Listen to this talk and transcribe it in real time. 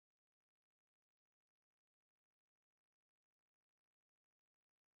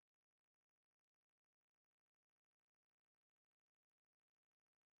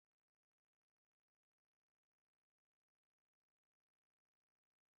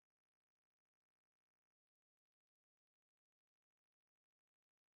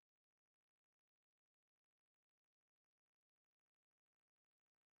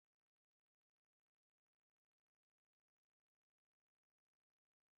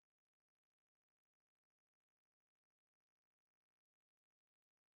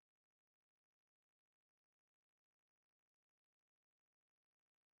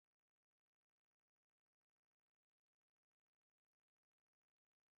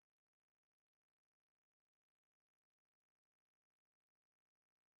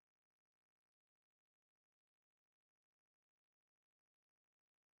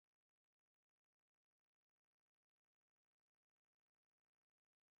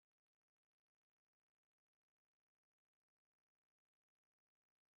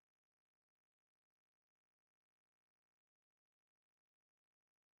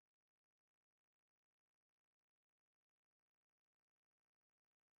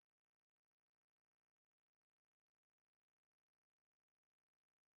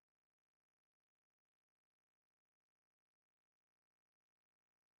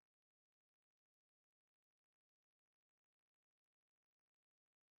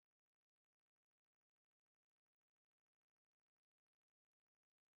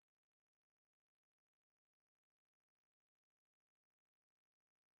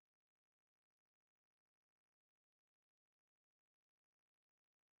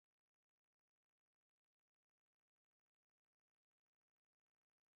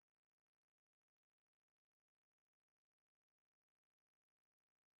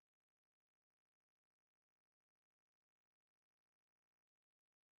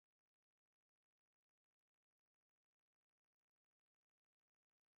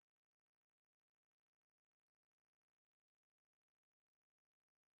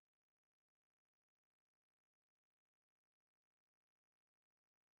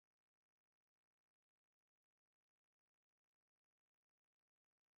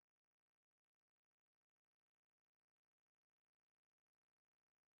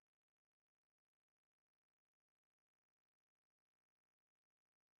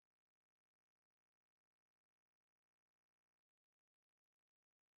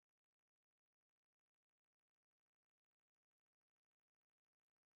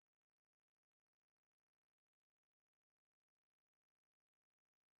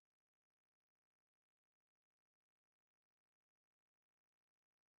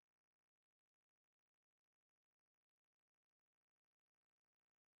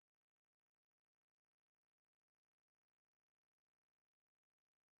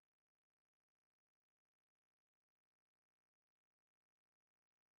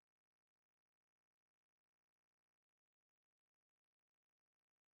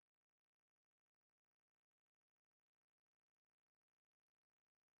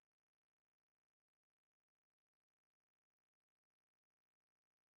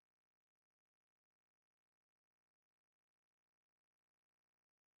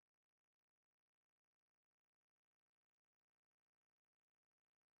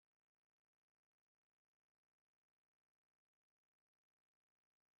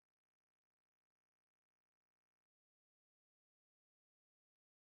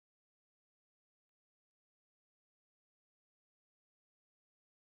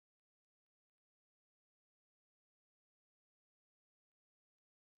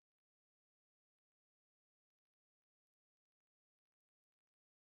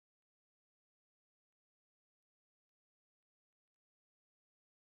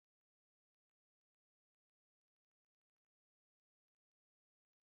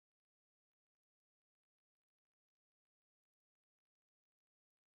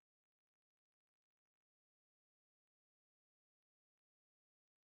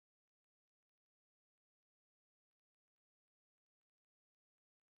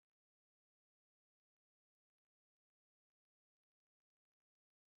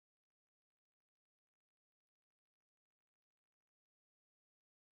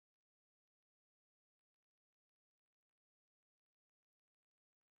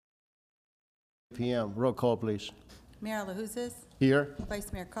p.m. Roll call, please. Mayor LaHousas, Here.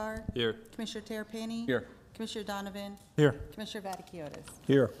 Vice Mayor Carr, Here. Commissioner Terrapini. Here. Commissioner Donovan, Here. Commissioner Vaticiotis.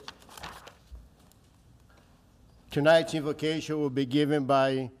 Here. Tonight's invocation will be given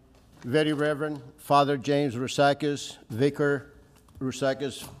by Very Reverend Father James Rusakis, Vicar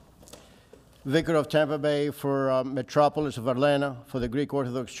Rusakis, Vicar of Tampa Bay for Metropolis of Atlanta for the Greek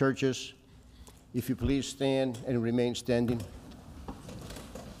Orthodox Churches. If you please stand and remain standing.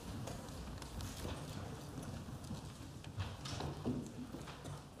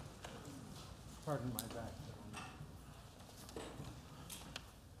 Pardon my back.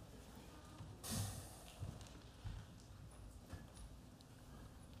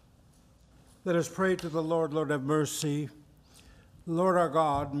 Let us pray to the Lord. Lord, have mercy. Lord our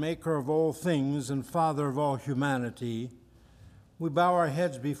God, maker of all things and Father of all humanity, we bow our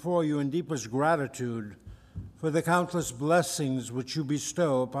heads before you in deepest gratitude for the countless blessings which you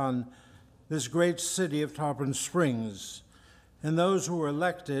bestow upon this great city of Tarpon Springs, and those who were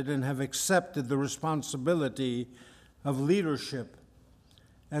elected and have accepted the responsibility of leadership,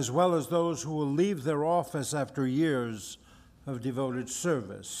 as well as those who will leave their office after years of devoted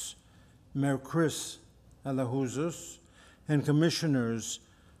service. Mayor Chris LaHousas and Commissioners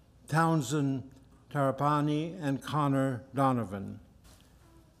Townsend Terrapini and Connor Donovan,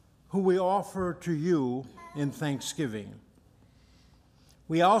 who we offer to you in thanksgiving.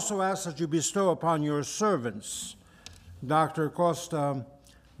 We also ask that you bestow upon your servants, Dr. Costa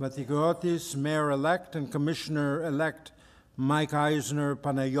Vaticiotis, Mayor-elect, and Commissioner-elect Mike Eisner,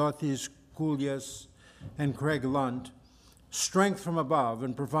 Panayotis Koulias, and Craig Lunt, strength from above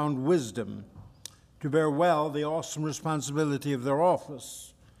and profound wisdom to bear well the awesome responsibility of their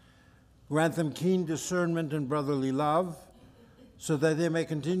office. Grant them keen discernment and brotherly love, so that they may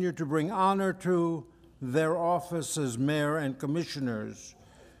continue to bring honor to their office as mayor and commissioners,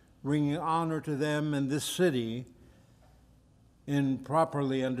 bringing honor to them and this city in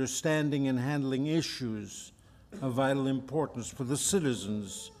properly understanding and handling issues of vital importance for the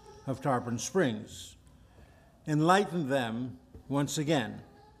citizens of Tarpon Springs. Enlighten them once again,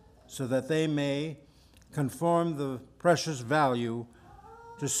 so that they may conform the precious value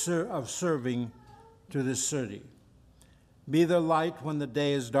of serving to this city. Be their light when the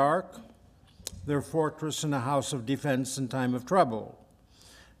day is dark, their fortress and a house of defense in time of trouble,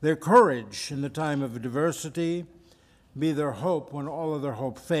 their courage in the time of adversity, be their hope when all other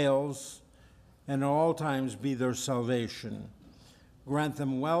hope fails, and at all times be their salvation. Grant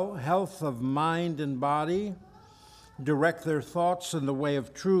them health of mind and body, direct their thoughts in the way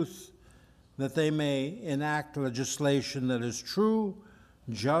of truth, that they may enact legislation that is true,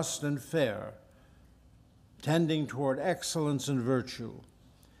 just, and fair, tending toward excellence and virtue.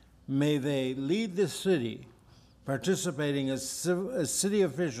 May they lead this city, participating as city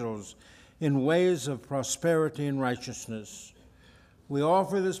officials in ways of prosperity and righteousness. We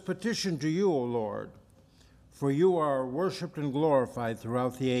offer this petition to you, O Lord, for you are worshiped and glorified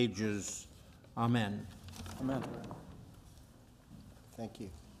throughout the ages. Amen. Amen. Thank you.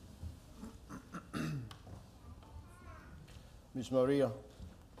 Ms. Maria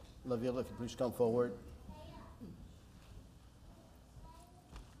Lavilla, if you please come forward.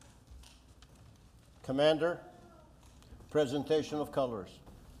 Commander, presentation of colors.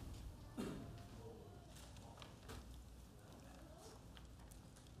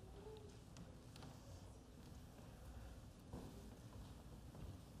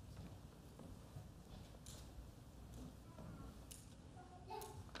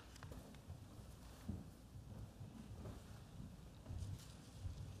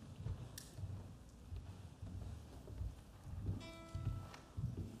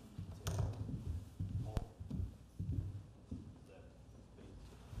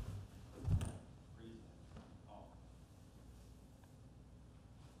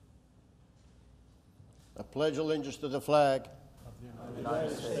 I pledge allegiance to the flag Of the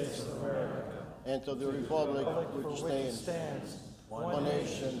United States of America, and to the republic which stands, one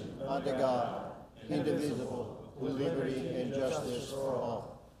nation, under God, indivisible, with liberty and justice for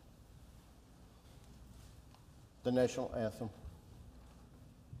all. The national anthem.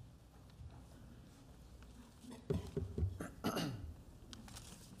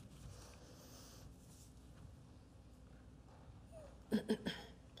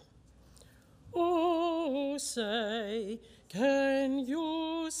 Oh, say, can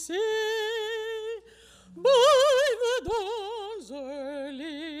you see by the dawn's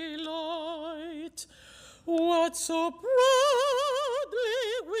early light what so proudly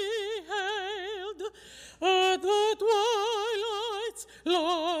we hailed at the twilight's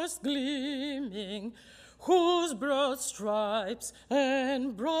last gleaming, whose broad stripes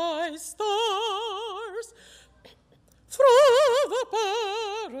and bright stars through the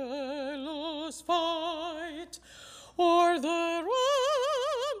perilous fight o'er the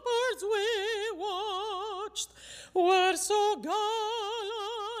ramparts we watched were so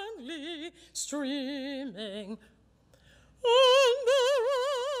gallantly streaming, and the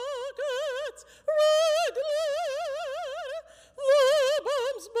rockets' red glare, the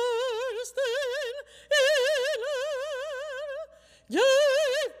bombs bursting in air,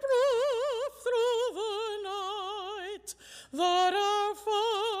 gave proof through the night that our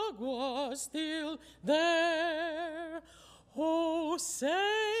flag was still there. Oh,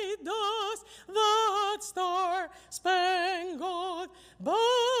 say does that star-spangled banner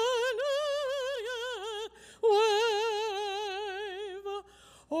yet wave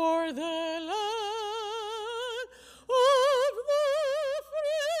o'er the land of the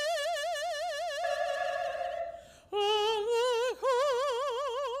free and the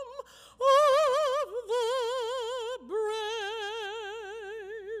home of the brave?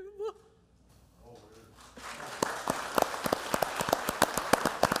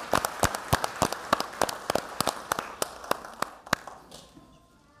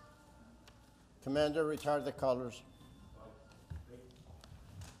 Commander, retire the colors.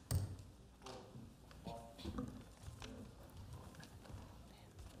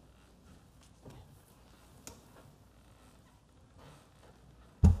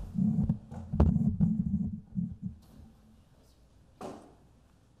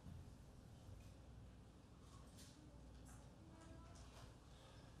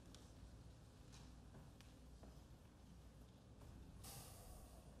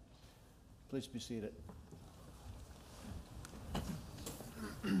 Please be seated.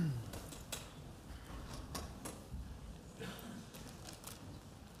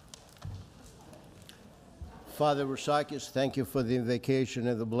 Father Rusakis, thank you for the invocation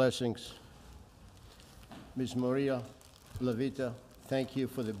and the blessings. Ms. Maria Levita, thank you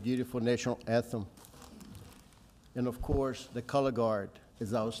for the beautiful national anthem. And of course, the color guard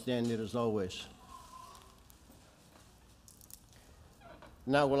is outstanding as always.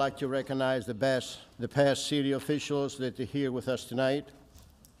 Now we'd like to recognize the past city officials that are here with us tonight.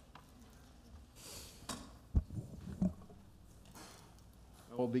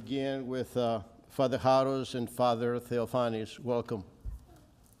 We'll begin with Father Haros and Father Theophanes. Welcome.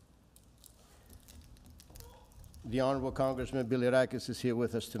 The Honorable Congressman Billy Rakis is here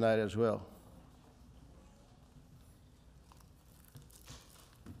with us tonight as well.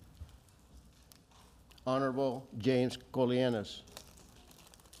 Honorable James Colianis.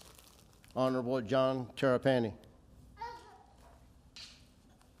 Honorable John Terrapini.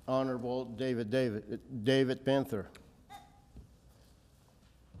 Honorable David Panther.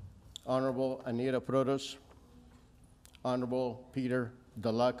 Honorable Anita Protos. Honorable Peter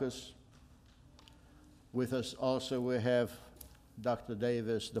Dalakis. With us also we have Dr.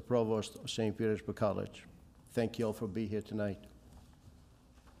 Davis, the Provost of St. Petersburg College. Thank you all for being here tonight.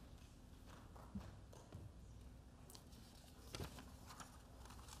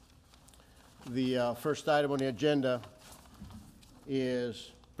 The first item on the agenda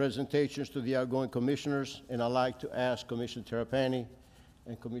is presentations to the outgoing commissioners, and I'd like to ask Commissioner Terrapini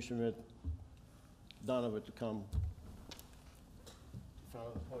and Commissioner Donovan to come in front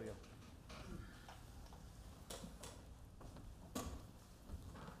of the podium.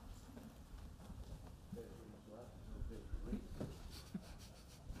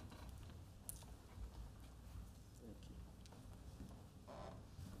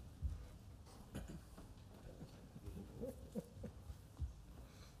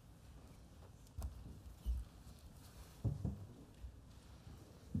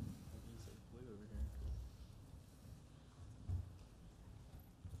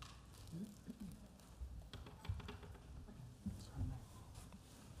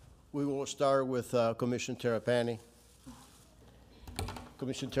 We will start with Commissioner Terrapini.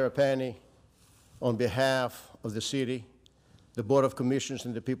 Commissioner Terrapini, on behalf of the city, the Board of Commissioners,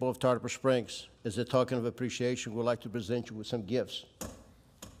 and the people of Tarpon Springs, as a token of appreciation, we'd like to present you with some gifts.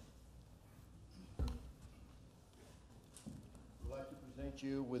 We'd like to present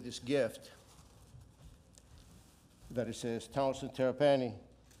you with this gift that it says, Townsend Terrapini,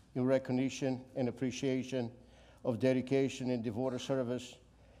 in recognition and appreciation of dedication and devoted service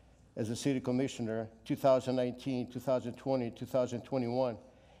as a city commissioner, 2019, 2020, 2021,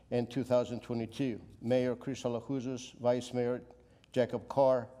 and 2022. Mayor Chris Alajuzos, Vice Mayor Jacob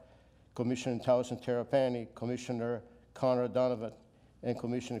Carr, Commissioner Townsend Terrapini, Commissioner Connor Donovan, and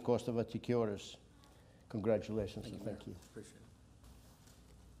Commissioner Costa Vatiquiotis. Congratulations and thank you. Appreciate it.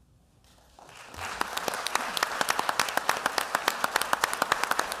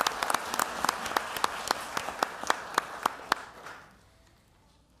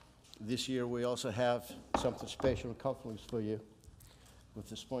 this year, we also have something special cufflinks for you with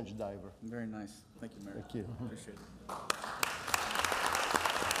the sponge diver. Very nice. Thank you, Mayor. Thank you. Appreciate it.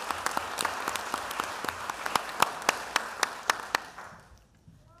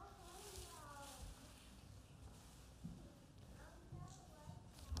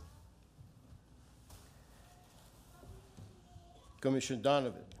 Commissioner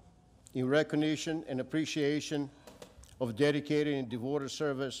Donovan, in recognition and appreciation of dedicated and devoted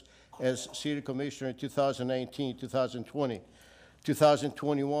service as City Commissioner in 2019, 2020,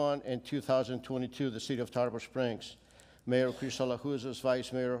 2021, and 2022, the City of Tarpon Springs, Mayor Chris Alajuzas,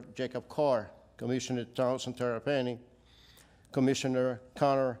 Vice Mayor Jacob Carr, Commissioner Townsend Terrapini, Commissioner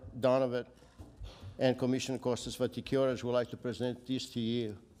Connor Donovan, and Commissioner Costas Vaticiores would like to present this to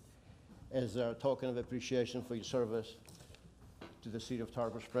you as a token of appreciation for your service to the City of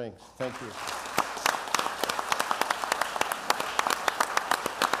Tarpon Springs. Thank you.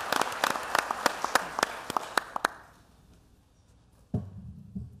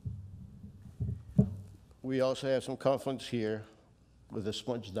 We also have some confidence here with the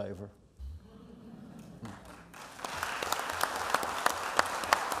sponge diver.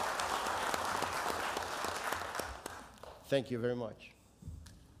 Thank you very much.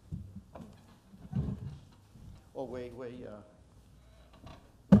 Oh, wait.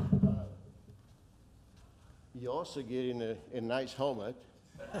 You're also getting a nice helmet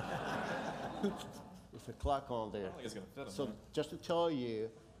with a clock on there. I think it's gonna fit him, So man. just to tell you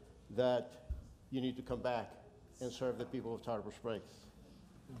that you need to come back and serve the people of Tarpon Springs.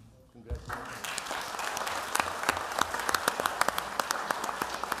 Congratulations.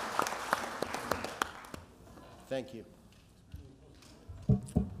 Thank you.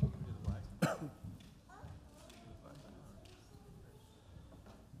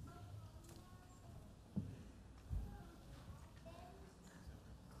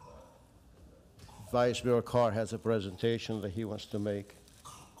 Vice Mayor Carr has a presentation that he wants to make.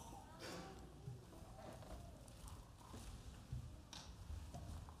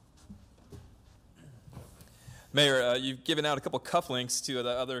 Mayor, you've given out a couple cufflinks to the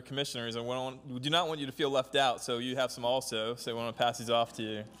other commissioners, and we do not want you to feel left out, so you have some also, so we want to pass these off to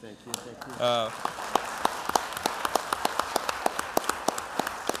you. Thank you, thank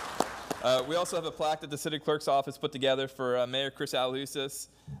you. We also have a plaque that the city clerk's office put together for Mayor Chris Alusis.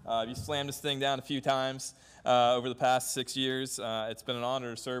 You slammed this thing down a few times over the past 6 years. It's been an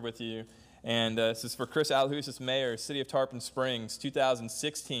honor to serve with you. And this is for Chris Alusis, Mayor, City of Tarpon Springs,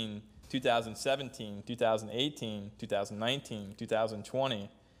 2016, 2017, 2018, 2019, 2020,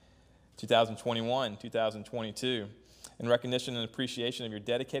 2021, 2022. In recognition and appreciation of your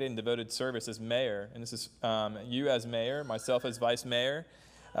dedicated and devoted service as mayor. And this is you as mayor, myself as vice mayor,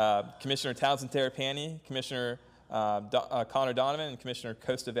 Commissioner Townsend Terrapini, Commissioner Connor Donovan, and Commissioner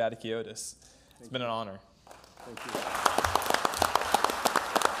Costa Vaticiores. It's been an honor. Thank you.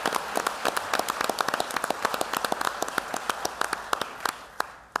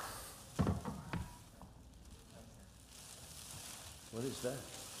 What is that?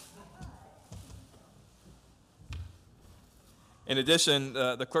 In addition,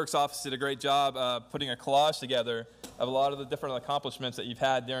 the clerk's office did a great job putting a collage together of a lot of the different accomplishments that you've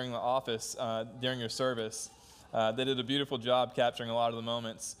had during the office, during your service. They did a beautiful job capturing a lot of the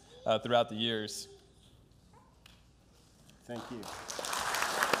moments throughout the years. Thank you. Did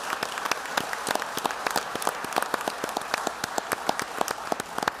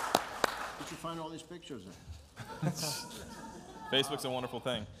you find all these pictures there? Facebook's a wonderful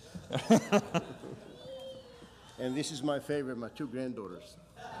thing. And this is my favorite, my two granddaughters.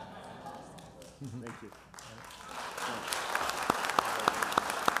 Thank you.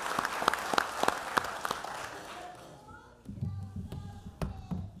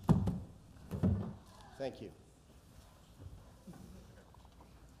 Thank you.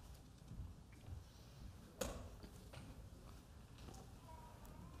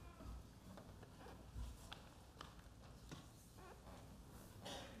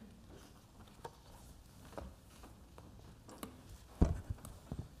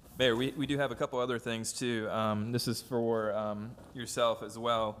 Mayor, we do have a couple other things too. This is for yourself as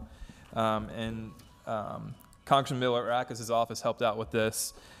well. Congressman Bilirakis' office helped out with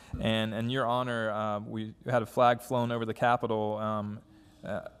this. And in your honor, we had a flag flown over the Capitol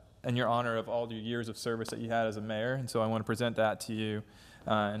in your honor of all your years of service that you had as a mayor. And so I want to present that to you.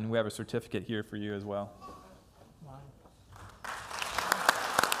 And we have a certificate here for you as well.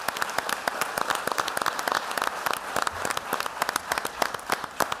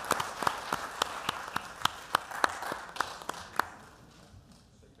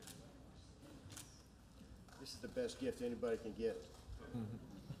 This is the best gift anybody can get.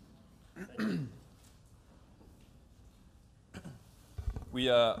 We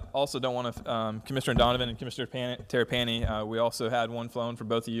also don't want to, Commissioner Donovan and Commissioner Terrapini, we also had one flown for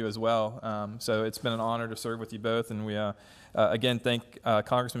both of you as well. So it's been an honor to serve with you both, and we again thank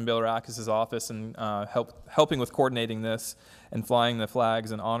Congressman Bilirakis' office and helping with coordinating this and flying the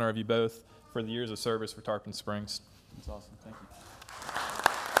flags in honor of you both for the years of service for Tarpon Springs. That's awesome. Thank you.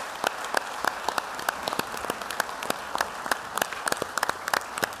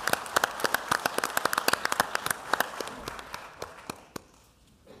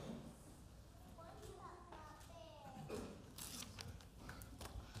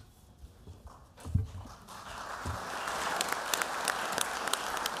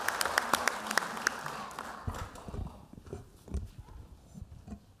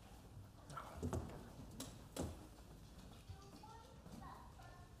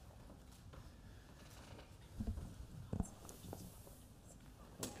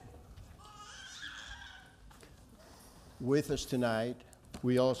 With us tonight,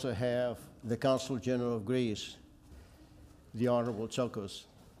 we also have the Consul General of Greece, the Honorable Tsokos.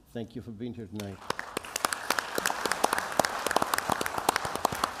 Thank you for being here tonight.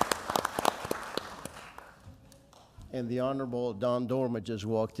 And the Honorable Don Dorma just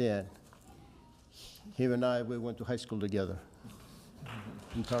walked in. Him and I, we went to high school together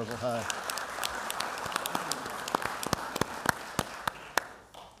in Tarver High.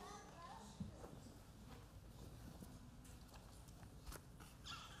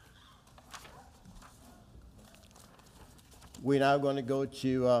 We're now going to go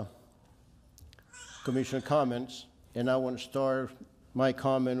to Commissioner comments, and I want to start my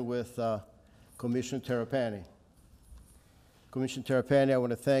comment with Commissioner Terrapini. Commissioner Terrapini, I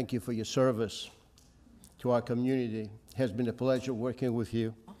want to thank you for your service to our community. It has been a pleasure working with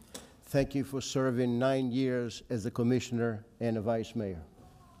you. Thank you for serving 9 years as the commissioner and a vice mayor.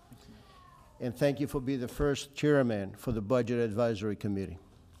 And thank you for being the first chairman for the Budget Advisory Committee.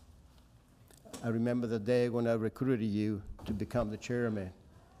 I remember the day when I recruited you to become the chairman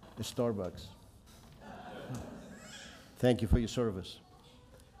at Starbucks. Thank you for your service.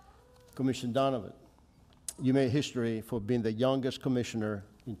 Commissioner Donovan, you made history for being the youngest commissioner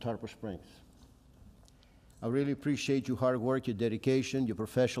in Tarpon Springs. I really appreciate your hard work, your dedication, your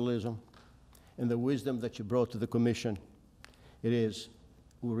professionalism, and the wisdom that you brought to the commission. It is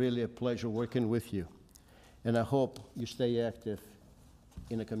really a pleasure working with you, and I hope you stay active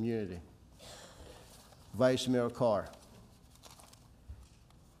in the community. Vice Mayor Carr,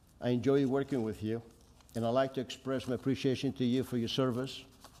 I enjoy working with you, and I'd like to express my appreciation to you for your service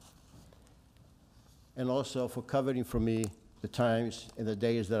and also for covering for me the times and the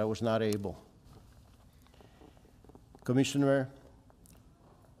days that I was not able. Commissioner,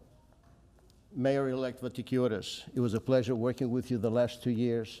 Mayor-elect Vatikiotis, it was a pleasure working with you the last 2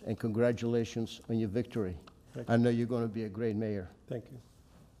 years, and congratulations on your victory. I know you're going to be a great mayor. Thank you.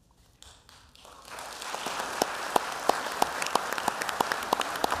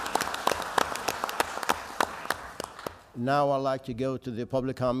 Now I'd like to go to the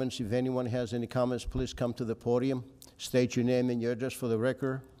public comments. If anyone has any comments, please come to the podium. State your name and your address for the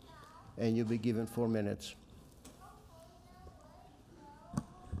record, and you'll be given 4 minutes.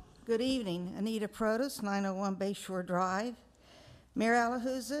 Good evening, Anita Protas, 901 Bayshore Drive. Mayor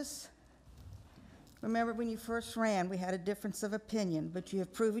Alahouzes, remember when you first ran, we had a difference of opinion, but you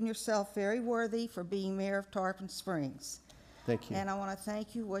have proven yourself very worthy for being mayor of Tarpon Springs. Thank you. And I want to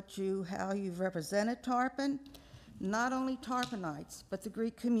thank you how you've represented Tarpon, not only Tarponites, but the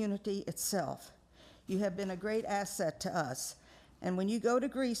Greek community itself. You have been a great asset to us. And when you go to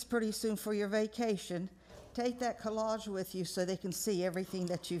Greece pretty soon for your vacation, take that collage with you so they can see everything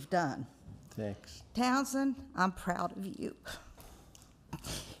that you've done. Thanks. Townsend, I'm proud of you.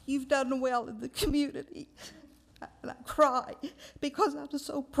 You've done well in the community. And I cry because I'm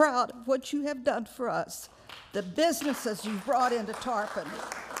so proud of what you have done for us. The businesses you've brought into Tarpon,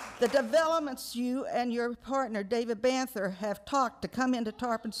 the developments you and your partner, David Banther, have talked to come into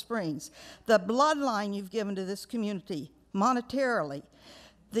Tarpon Springs, the bloodline you've given to this community monetarily,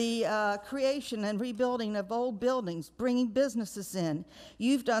 the creation and rebuilding of old buildings, bringing businesses in.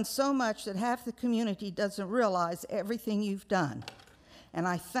 You've done so much that half the community doesn't realize everything you've done. And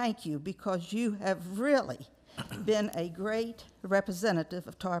I thank you because you have really been a great representative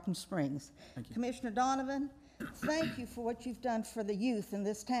of Tarpon Springs. Commissioner Donovan, thank you for what you've done for the youth in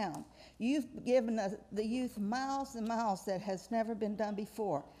this town. You've given the youth miles and miles that has never been done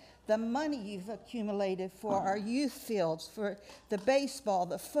before. The money you've accumulated for our youth fields, for the baseball,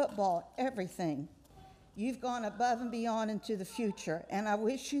 the football, everything. You've gone above and beyond into the future, and I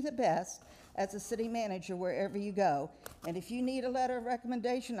wish you the best. as a city manager wherever you go. And if you need a letter of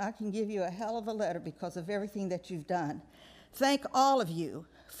recommendation, I can give you a hell of a letter because of everything that you've done. Thank all of you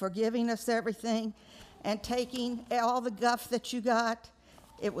for giving us everything and taking all the guff that you got.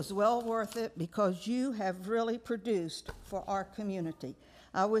 It was well worth it because you have really produced for our community.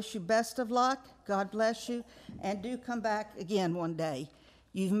 I wish you best of luck. God bless you. And do come back again one day.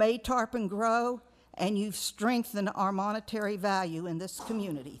 You've made Tarpon grow, and you've strengthened our monetary value in this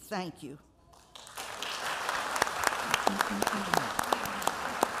community. Thank you.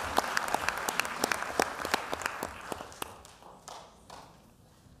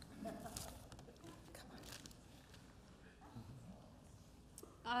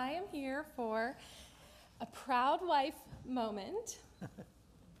 I am here for a proud wife moment.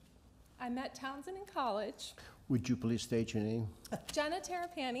 I met Townsend in college. Would you please state your name? Jenna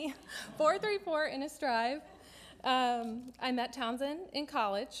Terrapini, 434 Innis Drive. I met Townsend in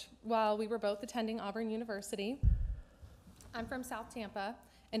college while we were both attending Auburn University. I'm from South Tampa,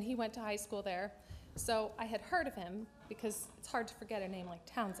 and he went to high school there. So I had heard of him because it's hard to forget a name like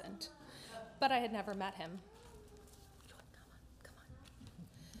Townsend, but I had never met him. Come on.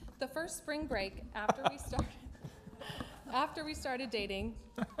 The first spring break after we started dating,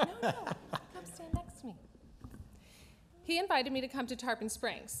 no, come stand next to me. He invited me to come to Tarpon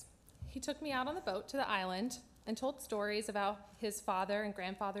Springs. He took me out on the boat to the island and told stories about his father and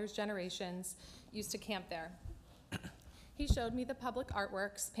grandfather's generations used to camp there. He showed me the public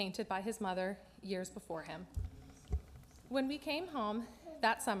artworks painted by his mother years before him. When we came home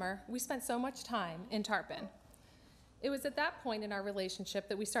that summer, we spent so much time in Tarpon. It was at that point in our relationship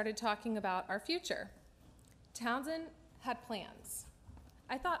that we started talking about our future. Townsend had plans.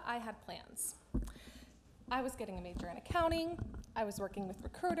 I thought I had plans. I was getting a major in accounting. I was working with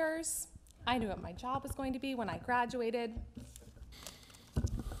recruiters. I knew what my job was going to be when I graduated.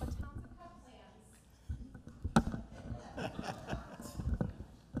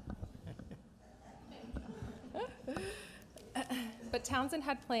 But Townsend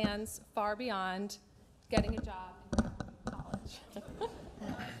had plans far beyond getting a job in college.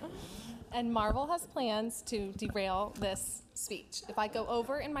 And Marvel has plans to derail this speech. If I go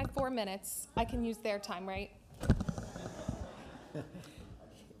over in my 4 minutes, I can use their time, right?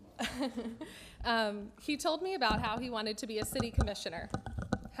 He told me about how he wanted to be a city commissioner,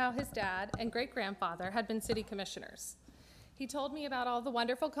 how his dad and great-grandfather had been city commissioners. He told me about all the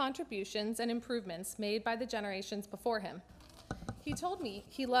wonderful contributions and improvements made by the generations before him. He told me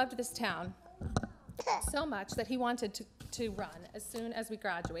he loved this town so much that he wanted to run as soon as we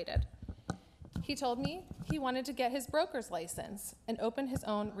graduated. He told me he wanted to get his broker's license and open his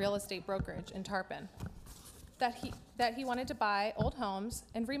own real estate brokerage in Tarpon. That he wanted to buy old homes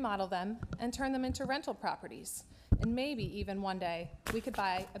and remodel them and turn them into rental properties. And maybe even one day we could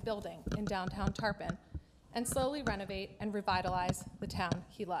buy a building in downtown Tarpon and slowly renovate and revitalize the town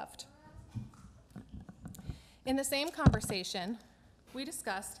he loved. In the same conversation, we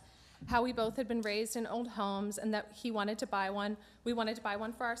discussed how we both had been raised in old homes and that he wanted to buy one. We wanted to buy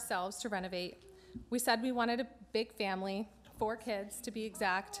one for ourselves to renovate. We said we wanted a big family, 4 kids to be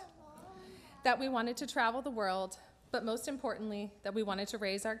exact, that we wanted to travel the world, but most importantly, that we wanted to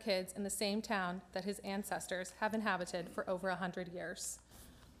raise our kids in the same town that his ancestors have inhabited for over 100 years.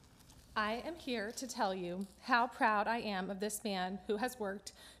 I am here to tell you how proud I am of this man who has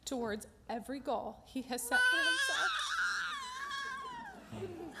worked towards every goal he has set for himself.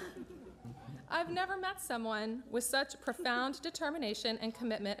 I've never met someone with such profound determination and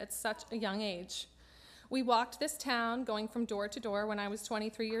commitment at such a young age. We walked this town going from door to door when I was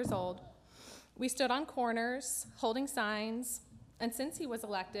 23 years old. We stood on corners, holding signs, and since he was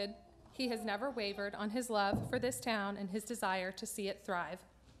elected, he has never wavered on his love for this town and his desire to see it thrive,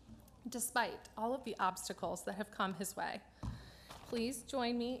 despite all of the obstacles that have come his way. Please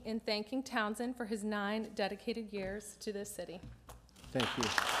join me in thanking Townsend for his 9 dedicated years to this city. Thank you.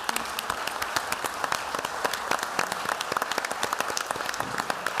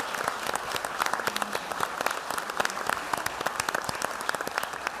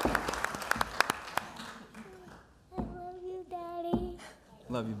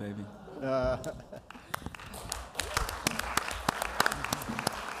 Love you, baby.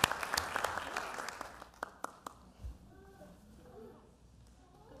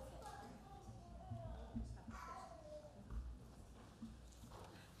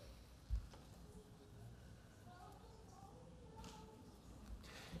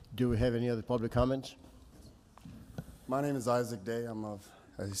 Do we have any other public comments? My name is Isaac Day.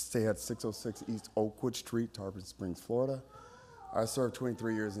 I stay at 606 East Oakwood Street, Tarpon Springs, Florida. I served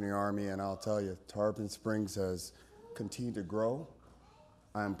 23 years in the Army, and I'll tell you, Tarpon Springs has continued to grow.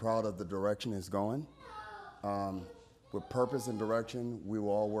 I am proud of the direction it's going. With purpose and direction, we will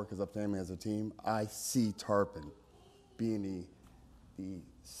all work as a family, as a team. I see Tarpon being the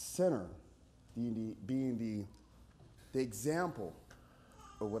center, being the example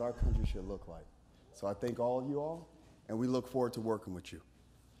of what our country should look like. So I thank all of you all, and we look forward to working with you.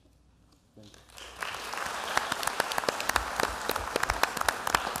 Thank you.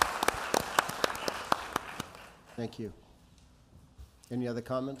 Thank you. Any other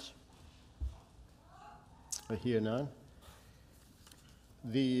comments? I hear none.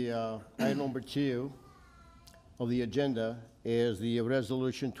 The item number 2 of the agenda is the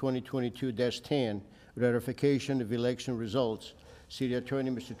resolution 2022-10, ratification of election results. City Attorney,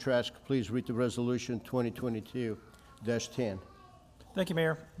 Mr. Trask, please read the resolution 2022-10. Thank you,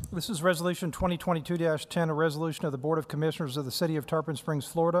 Mayor. This is Resolution 2022-10, a resolution of the Board of Commissioners of the City of Tarpon Springs,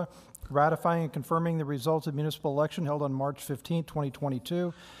 Florida, ratifying and confirming the results of municipal election held on March 15,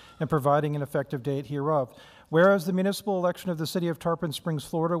 2022, and providing an effective date hereof. Whereas the municipal election of the City of Tarpon Springs,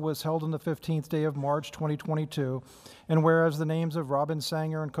 Florida was held on the 15th day of March 2022, and whereas the names of Robin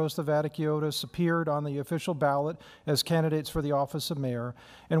Sanger and Costa Vaticiotis appeared on the official ballot as candidates for the office of mayor,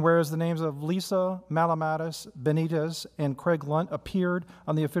 and whereas the names of Lisa Malamatis Benitez and Craig Lunt appeared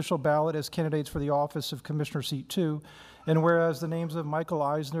on the official ballot as candidates for the office of Commissioner Seat 2, and whereas the names of Michael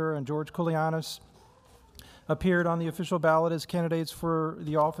Eisner and George Koulianis appeared on the official ballot as candidates for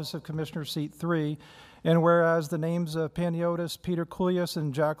the office of Commissioner Seat 3, and whereas the names of Paniotis, Peter Koulias,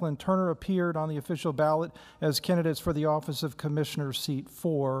 and Jacqueline Turner appeared on the official ballot as candidates for the office of Commissioner Seat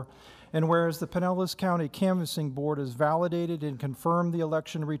 4, and whereas the Pinellas County Canvassing Board has validated and confirmed the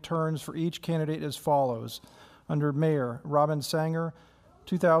election returns for each candidate as follows. Under Mayor, Robin Sanger,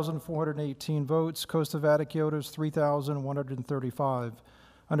 2,418 votes, Costa Vaticiotis, 3,135.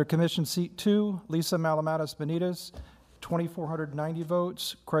 Under Commission Seat 2, Lisa Malamatis Benitez, 2,490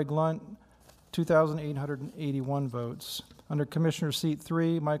 votes, Craig Lunt, 2,881 votes. Under Commissioner Seat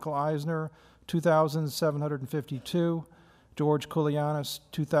 3, Michael Eisner, 2,752. George Koulianis,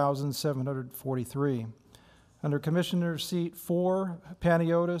 2,743. Under Commissioner Seat 4,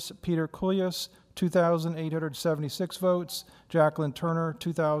 Paniotis, Peter Koulias, 2,876 votes. Jacqueline Turner,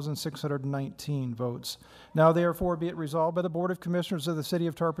 2,619 votes. Now therefore be it resolved by the Board of Commissioners of the City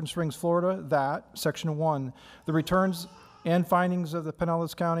of Tarpon Springs, Florida, that, Section 1, the returns and findings of the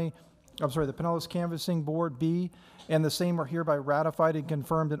Pinellas Canvassing Board be, and the same are hereby ratified and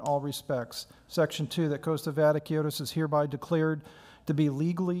confirmed in all respects. Section 2, that Costa Vaticiotis is hereby declared to be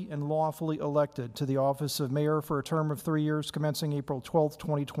legally and lawfully elected to the office of mayor for a term of 3 years commencing April 12,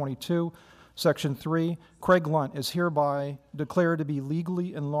 2022. Section 3, Craig Lunt is hereby declared to be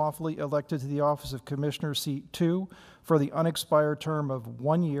legally and lawfully elected to the office of Commissioner Seat 2 for the unexpired term of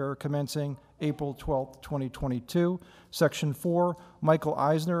 1 year commencing April 12, 2022. Section 4, Michael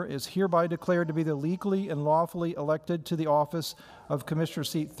Eisner is hereby declared to be the legally and lawfully elected to the office of Commissioner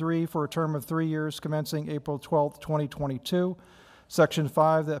Seat 3 for a term of 3 years commencing April 12, 2022. Section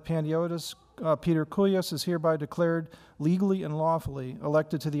 5, that Paniotis Peter Koulias is hereby declared legally and lawfully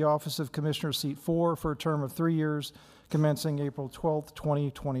elected to the office of Commissioner Seat 4 for a term of 3 years commencing April 12,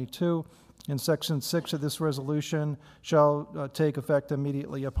 2022. And Section 6 of this resolution shall take effect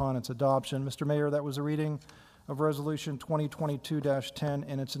immediately upon its adoption. Mr. Mayor, that was a reading of Resolution 2022-10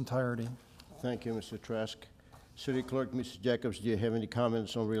 in its entirety. Thank you, Mr. Trask. City Clerk, Mrs. Jacobs, do you have any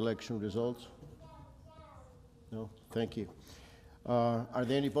comments on re-election results? No? Thank you. Are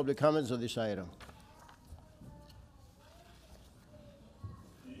there any public comments on this item?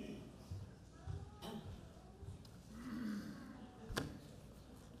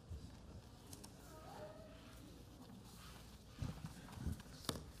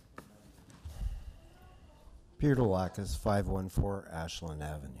 Peter Delacus, 514 Ashland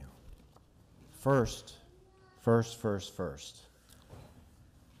Avenue. First.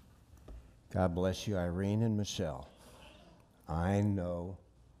 God bless you, Irene and Michelle. I know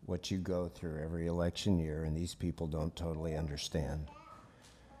what you go through every election year, and these people don't totally understand.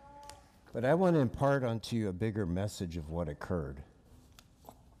 But I want to impart onto you a bigger message of what occurred.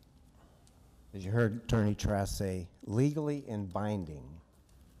 As you heard Attorney Trask say, legally and binding.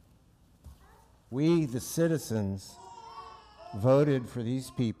 We, the citizens, voted for these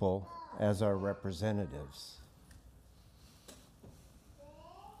people as our representatives.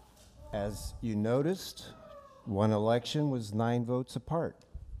 As you noticed, one election was 9 votes apart.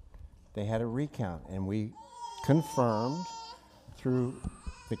 They had a recount, and we confirmed through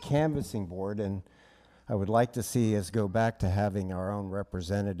the canvassing board, and I would like to see us go back to having our own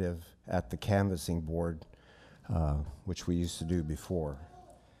representative at the canvassing board, which we used to do before.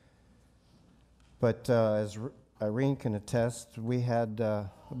 But as Irene can attest, we had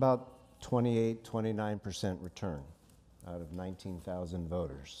about 28, 29% return out of 19,000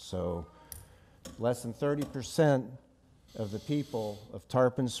 voters. So less than 30% of the people of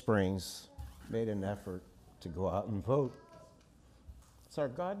Tarpon Springs made an effort to go out and vote. It's our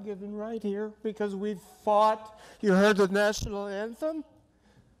God-given right here because we fought. You heard the national anthem?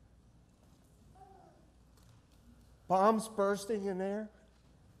 Bombs bursting in there.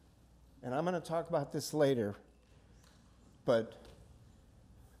 And I'm going to talk about this later. But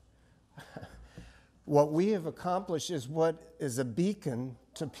what we have accomplished is what is a beacon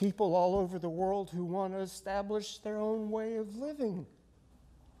to people all over the world who want to establish their own way of living.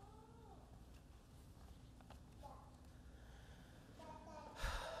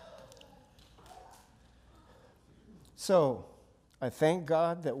 So, I thank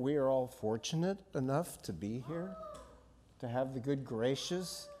God that we are all fortunate enough to be here, to have the good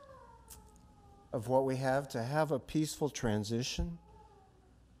graces of what we have, to have a peaceful transition.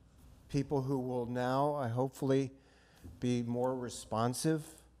 People who will now, I hopefully, be more responsive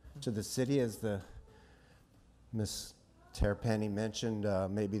to the city, as the Ms. Terrapini mentioned.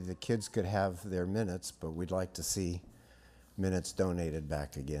 Maybe the kids could have their minutes, but we'd like to see minutes donated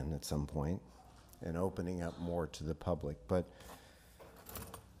back again at some point and opening up more to the public. But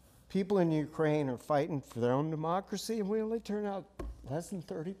people in Ukraine are fighting for their own democracy, and we only turn out less than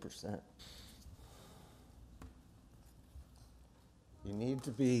 30%. You need to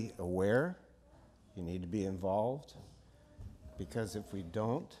be aware, you need to be involved, because if we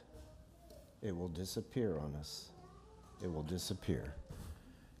don't, it will disappear on us. It will disappear.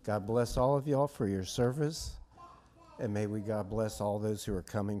 God bless all of y'all for your service, and may God bless all those who are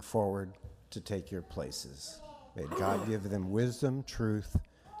coming forward to take your places. May God give them wisdom, truth,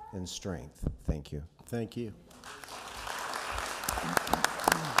 and strength. Thank you. Thank you.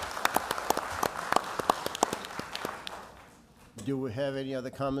 Do we have any other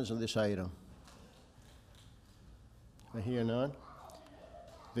comments on this item? I hear none.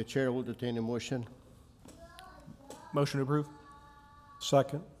 The chair will entertain a motion. Motion to approve.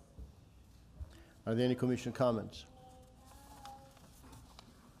 Second. Are there any commission comments?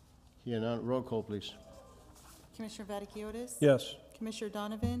 Hear none. Roll call, please. Commissioner Vaticiotis? Yes. Commissioner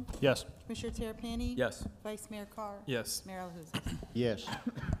Donovan? Yes. Commissioner Terrapini? Yes. Vice Mayor Carr? Yes. Mayor LaHousas? Yes.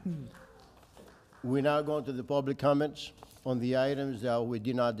 We now go to the public comments on the items that we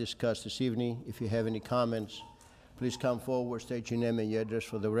did not discuss this evening. If you have any comments, please come forward, state your name and your address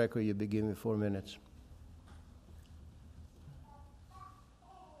for the record. You'll be given 4 minutes.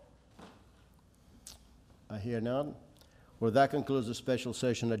 I hear none. Well, that concludes the special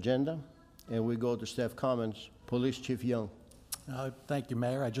session agenda, and we go to staff comments. Police Chief Young. Thank you,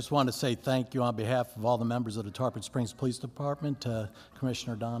 Mayor. I just want to say thank you on behalf of all the members of the Tarpon Springs Police Department,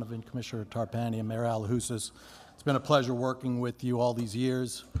 Commissioner Donovan, Commissioner Terrapini, and Mayor LaHousas. It's been a pleasure working with you all these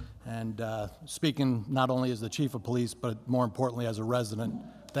years, and speaking not only as the Chief of Police, but more importantly as a resident,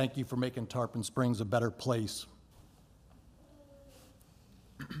 thank you for making Tarpon Springs a better place.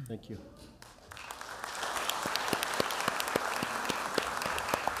 Thank you.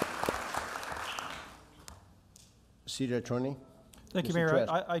 City Attorney. Thank you, Mr. Mayor.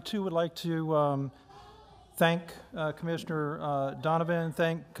 Trask. I too would like to thank Commissioner Donovan,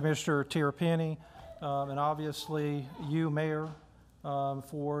 thank Commissioner Terrapini, and obviously you, Mayor,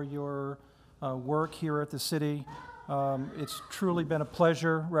 for your work here at the city. It's truly been a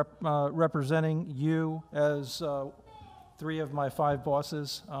pleasure representing you as 3 of my 5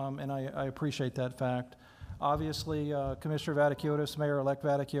 bosses, and I appreciate that fact. Obviously, Commissioner Vaticiotis, Mayor-elect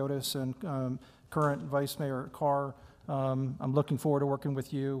Vaticiotis, and current Vice Mayor Carr, I'm looking forward to working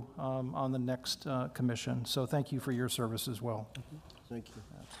with you on the next commission. So thank you for your service as well. Thank you.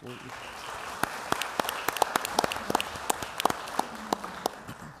 Absolutely.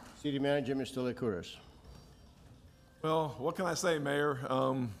 City Manager, Mr. Licouris. Well, what can I say, Mayor?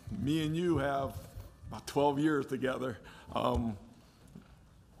 Me and you have about 12 years together.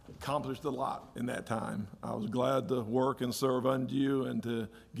 Accomplished a lot in that time. I was glad to work and serve under you and to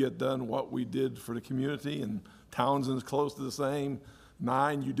get done what we did for the community. And Townsend's close to the same.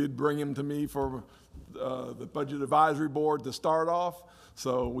 9, you did bring him to me for the Budget Advisory Board to start off.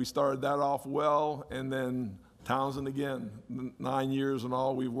 So we started that off well. And then Townsend again, 9 years and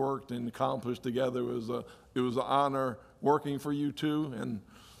all we've worked and accomplished together. It was an honor working for you too.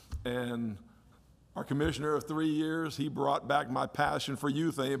 And our commissioner of 3 years, he brought back my passion for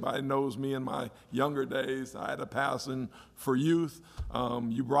youth. Anybody knows me in my younger days, I had a passion for youth.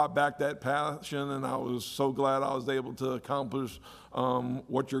 You brought back that passion, and I was so glad I was able to accomplish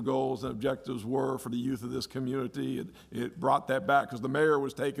what your goals and objectives were for the youth of this community. It brought that back because the mayor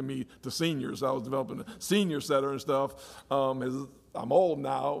was taking me to seniors. I was developing a senior center and stuff. I'm old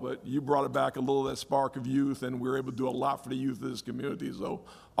now, but you brought it back a little of that spark of youth, and we were able to do a lot for the youth of this community. So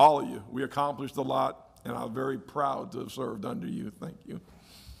all of you, we accomplished a lot, and I'm very proud to have served under you. Thank you.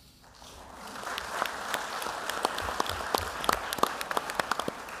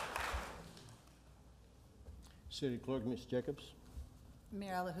 City Clerk, Ms. Jacobs.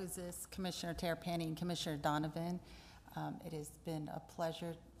 Mayor Alahouzes, Commissioner Terrapini, and Commissioner Donovan, it has been a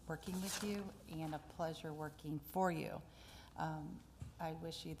pleasure working with you and a pleasure working for you. I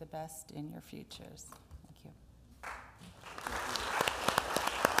wish you the best in your futures. Thank you.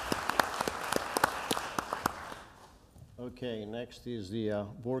 Okay, next is the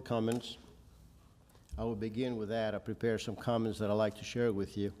board comments. I will begin with that. I prepared some comments that I'd like to share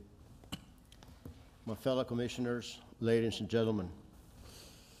with you. My fellow commissioners, ladies and gentlemen,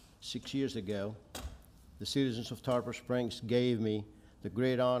 6 years ago, the citizens of Tarpon Springs gave me the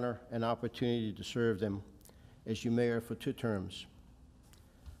great honor and opportunity to serve them as your mayor for 2 terms.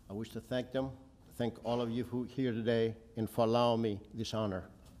 I wish to thank them, thank all of you who are here today, and for allowing me this honor.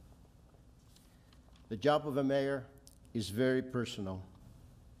 The job of a mayor is very personal.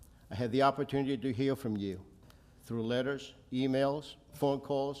 I had the opportunity to hear from you through letters, emails, phone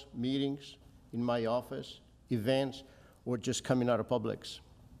calls, meetings, in my office, events, or just coming out of Publix.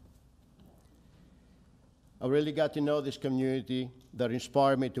 I really got to know this community that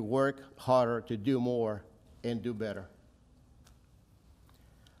inspired me to work harder, to do more, and do better.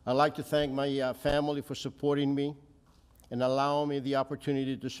 I'd like to thank my family for supporting me and allowing me the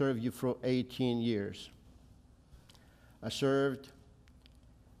opportunity to serve you for 18 years. I served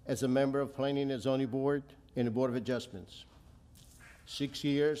as a member of Planning and Zoning Board and the Board of Adjustments, 6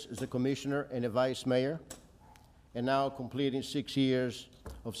 years as a commissioner and a vice mayor, and now completing 6 years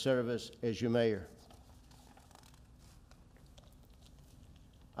of service as your mayor.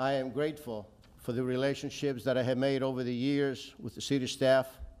 I am grateful for the relationships that I have made over the years with the city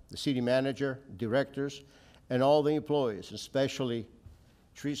staff, the city manager, directors, and all the employees, especially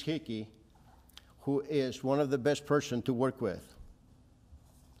Therese Hickey, who is one of the best person to work with.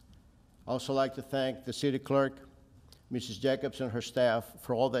 I also like to thank the city clerk, Mrs. Jacobs, and her staff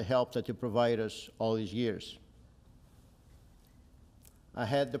for all the help that they provide us all these years. I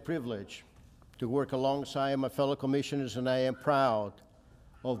had the privilege to work alongside my fellow commissioners, and I am proud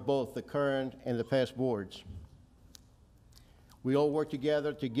of both the current and the past boards. We all work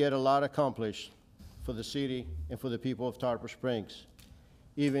together to get a lot accomplished for the city and for the people of Tarpon Springs,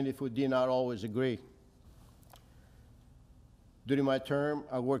 even if we did not always agree. During my term,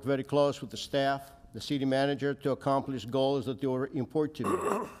 I worked very close with the staff, the city manager, to accomplish goals that were important to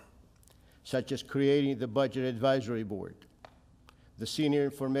me, such as creating the Budget Advisory Board, the Senior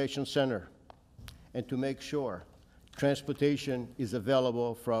Information Center, and to make sure transportation is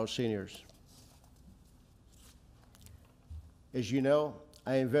available for our seniors. As you know,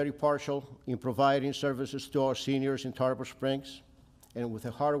 I am very partial in providing services to our seniors in Tarpon Springs, and with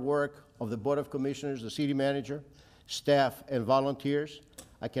the hard work of the Board of Commissioners, the city manager, staff, and volunteers,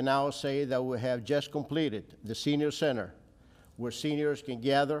 I can now say that we have just completed the Senior Center, where seniors can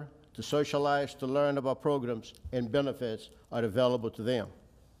gather to socialize, to learn about programs and benefits are available to them.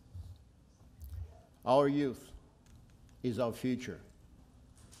 Our youth is our future.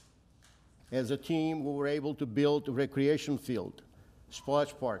 As a team, we were able to build a recreation field,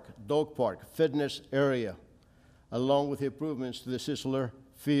 sports park, dog park, fitness area, along with improvements to the Sisler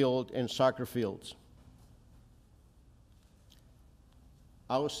Field and soccer fields.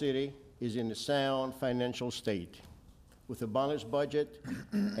 Our city is in a sound financial state, with a balanced budget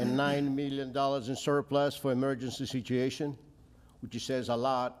and $9 million in surplus for emergency situation, which says a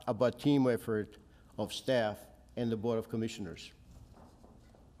lot about team effort of staff and the Board of Commissioners.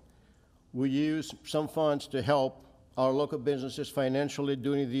 We use some funds to help our local businesses financially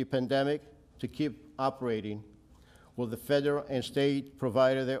during the pandemic to keep operating, while the federal and state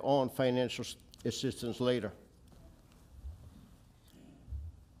provided their own financial assistance later.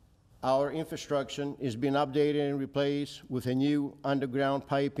 Our infrastructure is being updated and replaced with a new underground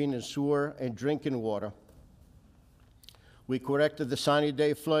piping and sewer and drinking water. We corrected the sunny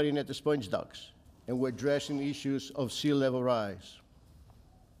day flooding at the sponge docks, and we're addressing issues of sea level rise.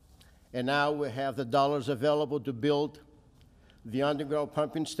 And now we have the dollars available to build the underground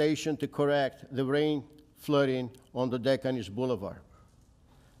pumping station to correct the rain flooding on the Decanis Boulevard.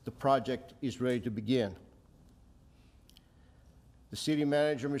 The the project is ready to begin. The city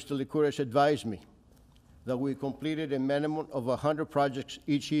manager, Mr. Licouris, advised me that we completed a minimum of 100 projects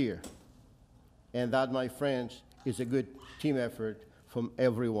each year, and that, my friends, is a good team effort from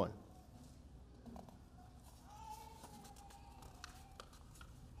everyone.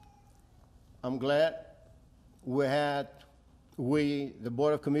 I'm glad we, the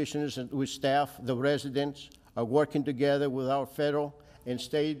Board of Commissioners, and with staff, the residents, are working together with our federal and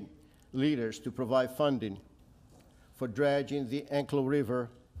state leaders to provide funding for dredging the Anclo River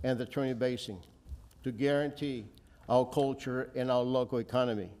and the Trinity Basin to guarantee our culture and our local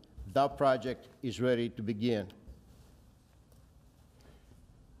economy. That project is ready to begin.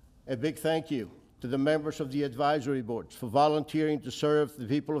 A big thank you to the members of the advisory boards for volunteering to serve the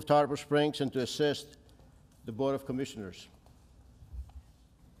people of Tarpon Springs and to assist the Board of Commissioners.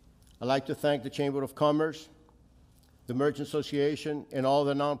 I'd like to thank the Chamber of Commerce, the Merchant Association, and all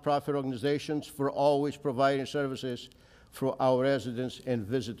the nonprofit organizations for always providing services for our residents and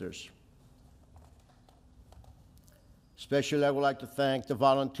visitors. Especially, I would like to thank the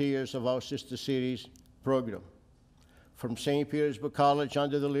volunteers of our Sister Cities program. From St. Petersburg College,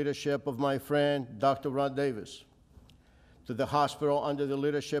 under the leadership of my friend, Dr. Ron Davis, to the hospital under the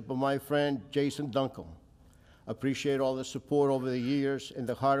leadership of my friend, Jason Duncan. Appreciate all the support over the years and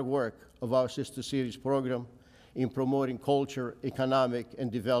the hard work of our Sister Cities program in promoting culture, economic, and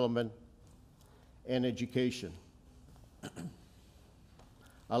development, and education.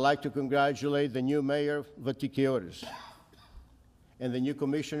 I'd like to congratulate the new mayor, Vatikiotis, and the new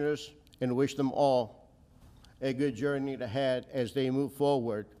commissioners, and wish them all a good journey ahead as they move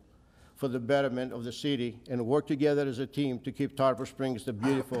forward for the betterment of the city and work together as a team to keep Tarpon Springs the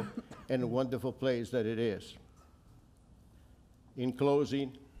beautiful and wonderful place that it is. In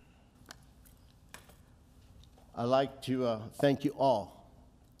closing, I'd like to thank you all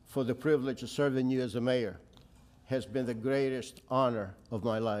for the privilege of serving you as a mayor. It has been the greatest honor of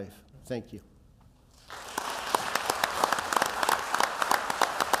my life. Thank you.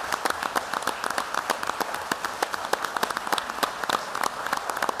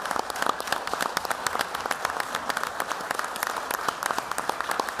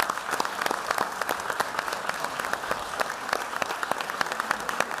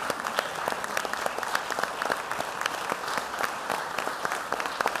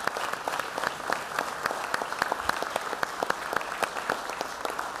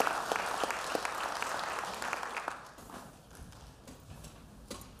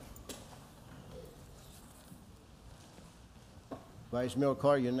 Vice Mayor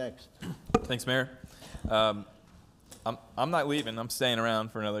Carr, you're next. Thanks, Mayor. I'm not leaving. I'm staying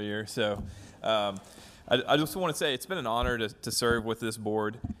around for another year. So I just want to say it's been an honor to serve with this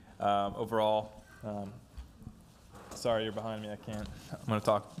board overall. Sorry, you're behind me. I can't. I'm going to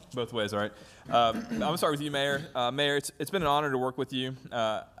talk both ways, all right? I'm going to start with you, Mayor. Mayor, it's been an honor to work with you.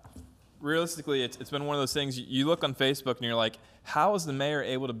 Realistically, it's been one of those things, you look on Facebook and you're like, how is the mayor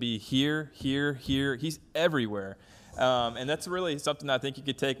able to be here, here, here? He's everywhere. And that's really something that I think you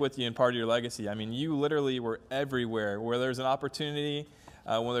could take with you in part of your legacy. I mean, you literally were everywhere. Where there's an opportunity,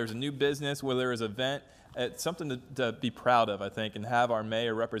 where there's a new business, where there's an event, it's something to be proud of, I think, and have our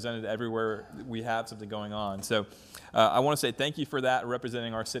mayor represented everywhere we have something going on. So I want to say thank you for that,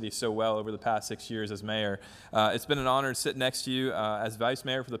 representing our city so well over the past 6 years as mayor. It's been an honor to sit next to you as vice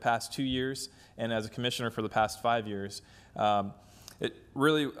mayor for the past 2 years and as a commissioner for the past 5 years. It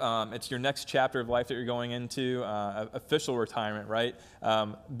really, it's your next chapter of life that you're going into, official retirement, right?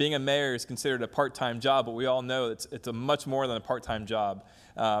 Being a mayor is considered a part-time job, but we all know it's a much more than a part-time job.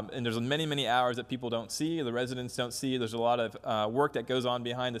 And there's many, many hours that people don't see, the residents don't see. There's a lot of work that goes on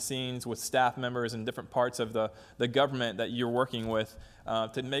behind the scenes with staff members and different parts of the government that you're working with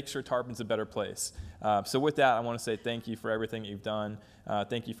to make sure Tarpon's a better place. So with that, I want to say thank you for everything you've done.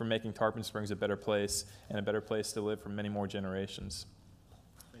 Thank you for making Tarpon Springs a better place and a better place to live for many more generations.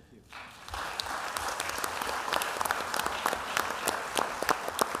 Thank you.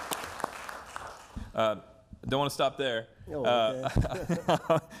 I don't want to stop there. Oh,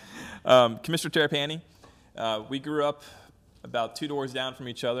 okay. Commissioner Terrapini, we grew up about 2 doors down from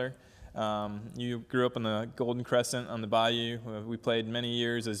each other. You grew up on the Golden Crescent on the bayou. We played many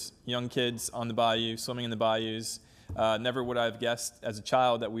years as young kids on the bayou, swimming in the bayous. Never would I have guessed as a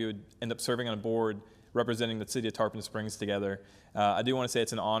child that we would end up serving on a board representing the city of Tarpon Springs together. I do want to say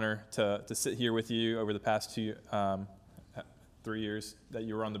it's an honor to sit here with you over the past 3 years that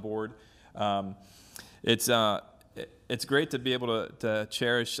you were on the board. It's great to be able to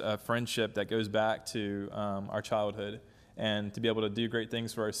cherish a friendship that goes back to our childhood and to be able to do great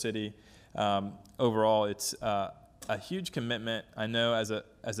things for our city. Overall, a huge commitment. I know as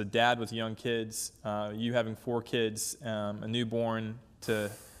a dad with young kids, you having 4 kids, a newborn to,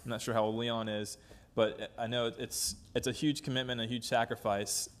 I'm not sure how old Leon is, but I know it's a huge commitment, a huge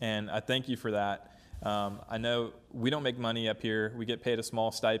sacrifice, and I thank you for that. I know we don't make money up here. We get paid a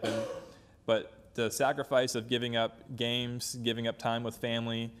small stipend, but the sacrifice of giving up games, giving up time with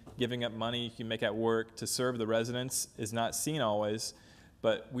family, giving up money you can make at work to serve the residents is not seen always,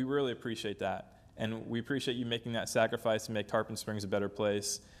 but we really appreciate that. And we appreciate you making that sacrifice to make Tarpon Springs a better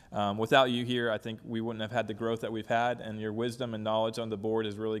place. Without you here, I think we wouldn't have had the growth that we've had, and your wisdom and knowledge on the board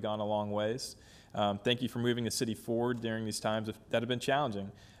has really gone a long ways. Thank you for moving the city forward during these times that have been challenging.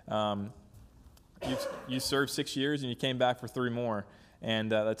 You served 6 years and you came back for 3 more,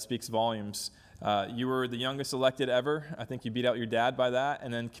 and that speaks volumes. You were the youngest elected ever. I think you beat out your dad by that,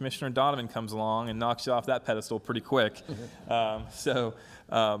 and then Commissioner Donovan comes along and knocks you off that pedestal pretty quick. But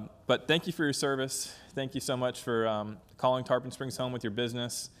thank you for your service. Thank you so much for calling Tarpon Springs home with your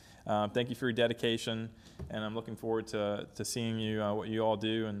business. Thank you for your dedication, and I'm looking forward to seeing you, what you all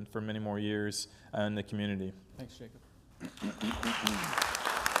do, and for many more years in the community. Thanks, Jacob.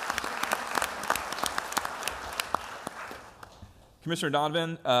 Commissioner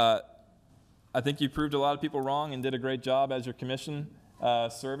Donovan, I think you proved a lot of people wrong and did a great job as your commission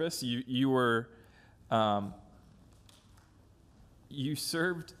service. You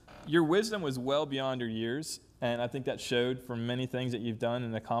served, your wisdom was well beyond your years, and I think that showed from many things that you've done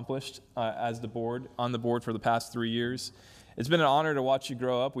and accomplished as the board, on the board for the past 3 years. It's been an honor to watch you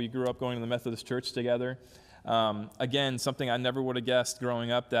grow up. We grew up going to the Methodist Church together. Again, something I never would have guessed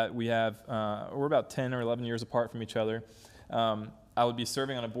growing up, that we have, we're about 10 or 11 years apart from each other. I would be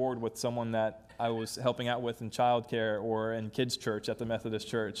serving on a board with someone that I was helping out with in childcare or in kids' church at the Methodist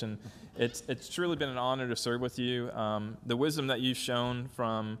Church, and it's truly been an honor to serve with you. The wisdom that you've shown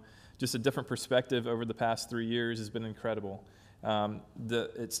from just a different perspective over the past 3 years has been incredible.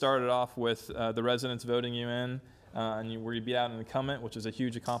 It started off with the residents voting you in, where you beat out an incumbent, which is a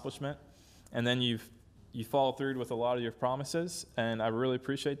huge accomplishment, and then you follow through with a lot of your promises, and I really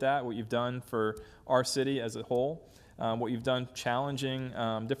appreciate that, what you've done for our city as a whole. What you've done challenging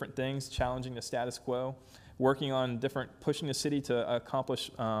different things, challenging the status quo, working on pushing the city to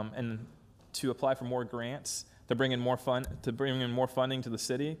accomplish and to apply for more grants, to bring in more funding to the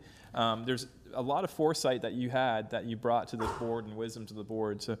city. There's a lot of foresight that you had that you brought to this board and wisdom to the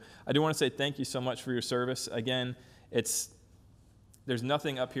board. So I do want to say thank you so much for your service. Again, there's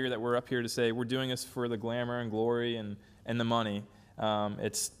nothing up here that we're up here to say we're doing this for the glamour and glory and the money.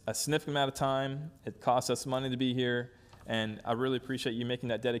 It's a significant amount of time. It costs us money to be here, and I really appreciate you making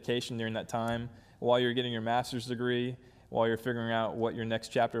that dedication during that time while you're getting your master's degree, while you're figuring out what your next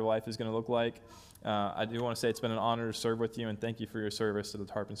chapter of life is going to look like. I do want to say it's been an honor to serve with you, and thank you for your service to the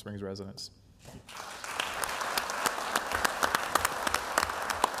Tarpon Springs residents.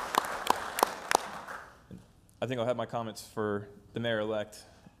 I think I'll have my comments for the mayor-elect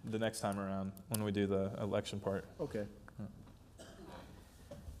the next time around when we do the election part. Okay.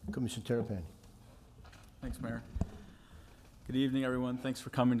 Commissioner Terrapini. Thanks, Mayor. Good evening, everyone. Thanks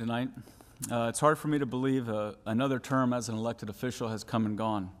for coming tonight. It's hard for me to believe another term as an elected official has come and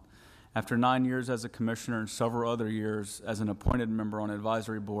gone. After 9 years as a commissioner and several other years as an appointed member on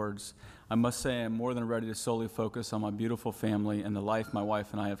advisory boards, I must say I'm more than ready to solely focus on my beautiful family and the life my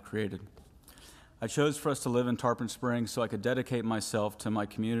wife and I have created. I chose for us to live in Tarpon Springs so I could dedicate myself to my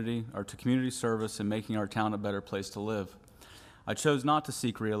community, or to community service and making our town a better place to live. I chose not to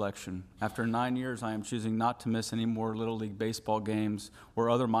seek re-election. After 9 years, I am choosing not to miss any more Little League baseball games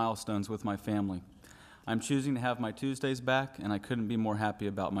or other milestones with my family. I'm choosing to have my Tuesdays back, and I couldn't be more happy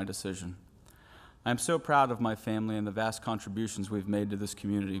about my decision. I am so proud of my family and the vast contributions we've made to this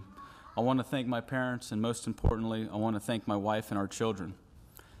community. I want to thank my parents, and most importantly, I want to thank my wife and our children.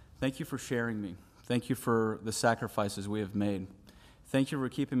 Thank you for sharing me. Thank you for the sacrifices we have made. Thank you for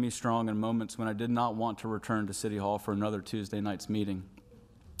keeping me strong in moments when I did not want to return to City Hall for another Tuesday night's meeting.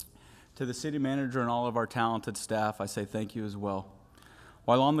 To the city manager and all of our talented staff, I say thank you as well.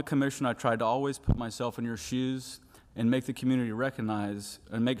 While on the commission, I tried to always put myself in your shoes and make the community recognize,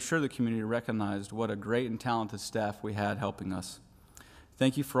 and make sure the community recognized what a great and talented staff we had helping us.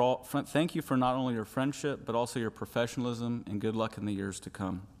 Thank you for not only your friendship, but also your professionalism, and good luck in the years to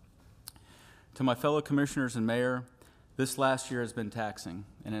come. To my fellow commissioners and mayor, this last year has been taxing,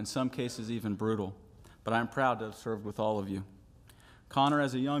 and in some cases even brutal, but I'm proud to have served with all of you. Connor,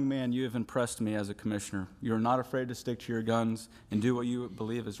 as a young man, you have impressed me as a commissioner. You are not afraid to stick to your guns and do what you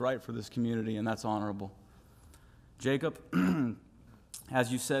believe is right for this community, and that's honorable. Jacob,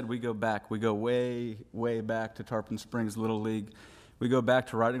 as you said, we go back. We go way, way back to Tarpon Springs Little League. We go back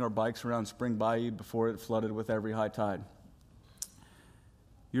to riding our bikes around Spring Bayou before it flooded with every high tide.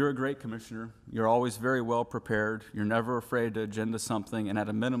 You're a great commissioner. You're always very well prepared. You're never afraid to agenda something and at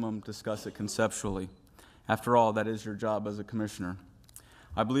a minimum discuss it conceptually. After all, that is your job as a commissioner.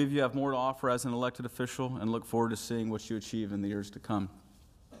 I believe you have more to offer as an elected official and look forward to seeing what you achieve in the years to come.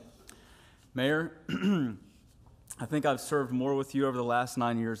 Mayor, I think I've served more with you over the last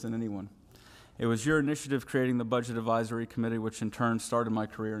 9 years than anyone. It was your initiative creating the Budget Advisory Committee, which in turn started my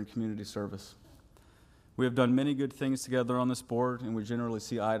career in community service. We have done many good things together on this board, and we generally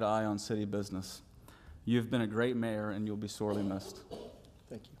see eye to eye on city business. You've been a great mayor, and you'll be sorely missed.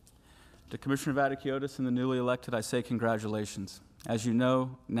 Thank you. To Commissioner Vaticiotis and the newly elected, I say congratulations. As you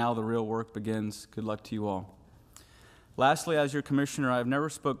know, now the real work begins. Good luck to you all. Lastly, as your commissioner, I have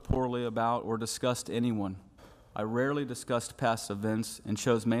never spoke poorly about or discussed anyone. I rarely discussed past events and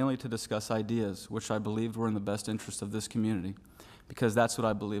chose mainly to discuss ideas, which I believed were in the best interest of this community, because that's what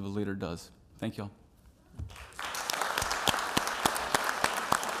I believe a leader does. Thank you all.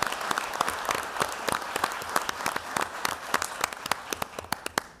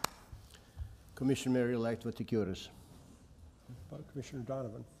 Commissioner Mayor-elect Vaticiotis. Commissioner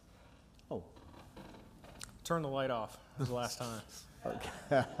Donovan. Oh. Turn the light off. This is the last time.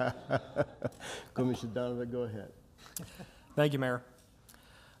 Okay. Commissioner Donovan, go ahead. Thank you, Mayor.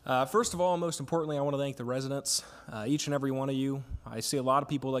 First of all, most importantly, I want to thank the residents, each and every one of you. I see a lot of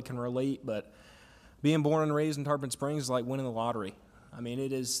people that can relate, but being born and raised in Tarpon Springs is like winning the lottery. I mean,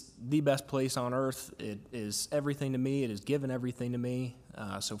 it is the best place on earth. It is everything to me. It has given everything to me.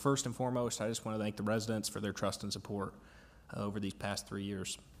 So first and foremost, I just want to thank the residents for their trust and support over these past 3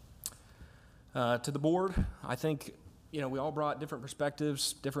 years. To the board, I think, we all brought different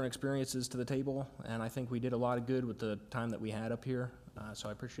perspectives, different experiences to the table, and I think we did a lot of good with the time that we had up here. So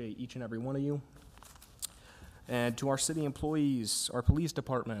I appreciate each and every one of you. And to our city employees, our police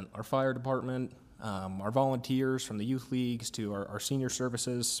department, our fire department, our volunteers from the youth leagues to our senior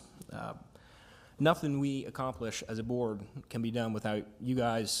services, nothing we accomplish as a board can be done without you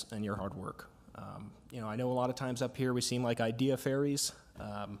guys and your hard work. I know a lot of times up here we seem like idea fairies,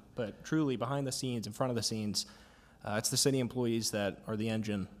 but truly behind the scenes, in front of the scenes, it's the city employees that are the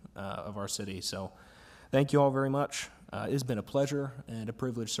engine of our city. So thank you all very much. It has been a pleasure and a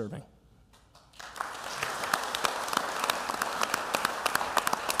privilege serving.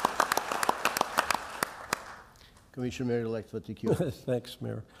 Commissioner Mayor-elect Vaticiotis. Thanks,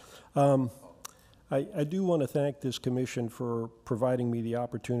 Mayor. I do want to thank this commission for providing me the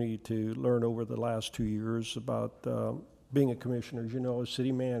opportunity to learn over the last 2 years about being a commissioner, as you know, as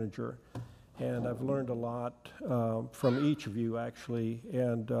city manager. And I've learned a lot from each of you, actually.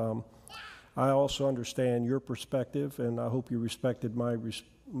 And I also understand your perspective, and I hope you respected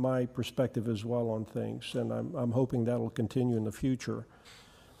my perspective as well on things. And I'm hoping that'll continue in the future.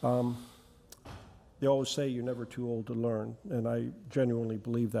 They always say you're never too old to learn, and I genuinely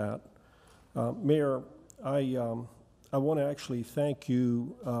believe that. Mayor, I want to actually thank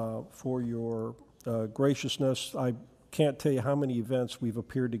you for your graciousness. I can't tell you how many events we've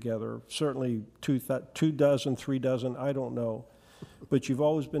appeared together, certainly 2 dozen, 3 dozen, I don't know. But you've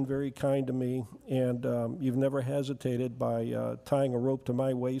always been very kind to me, and you've never hesitated by tying a rope to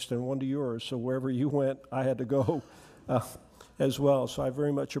my waist and one to yours, so wherever you went, I had to go as well. So I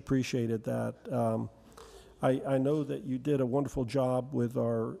very much appreciated that. I know that you did a wonderful job with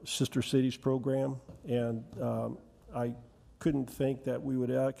our Sister Cities program, and I couldn't think that we would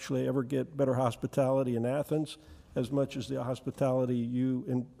actually ever get better hospitality in Athens as much as the hospitality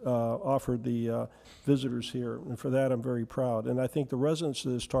you offered the visitors here. And for that, I'm very proud. And I think the residents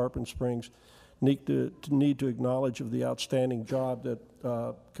of this Tarpon Springs need to acknowledge of the outstanding job that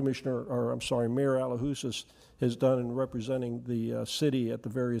Mayor Alahousas has done in representing the city at the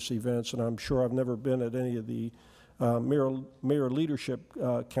various events. And I'm sure I've never been at any of the mayor leadership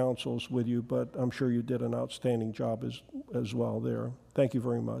councils with you, but I'm sure you did an outstanding job as well there. Thank you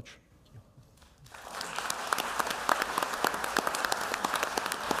very much.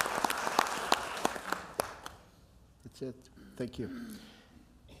 That's it. Thank you.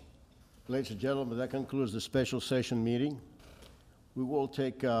 Ladies and gentlemen, that concludes the special session meeting. We will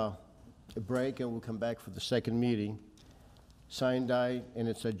take a break and we'll come back for the second meeting. Sign die, and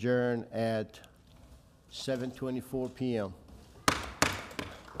it's adjourned at 7:24 p.m.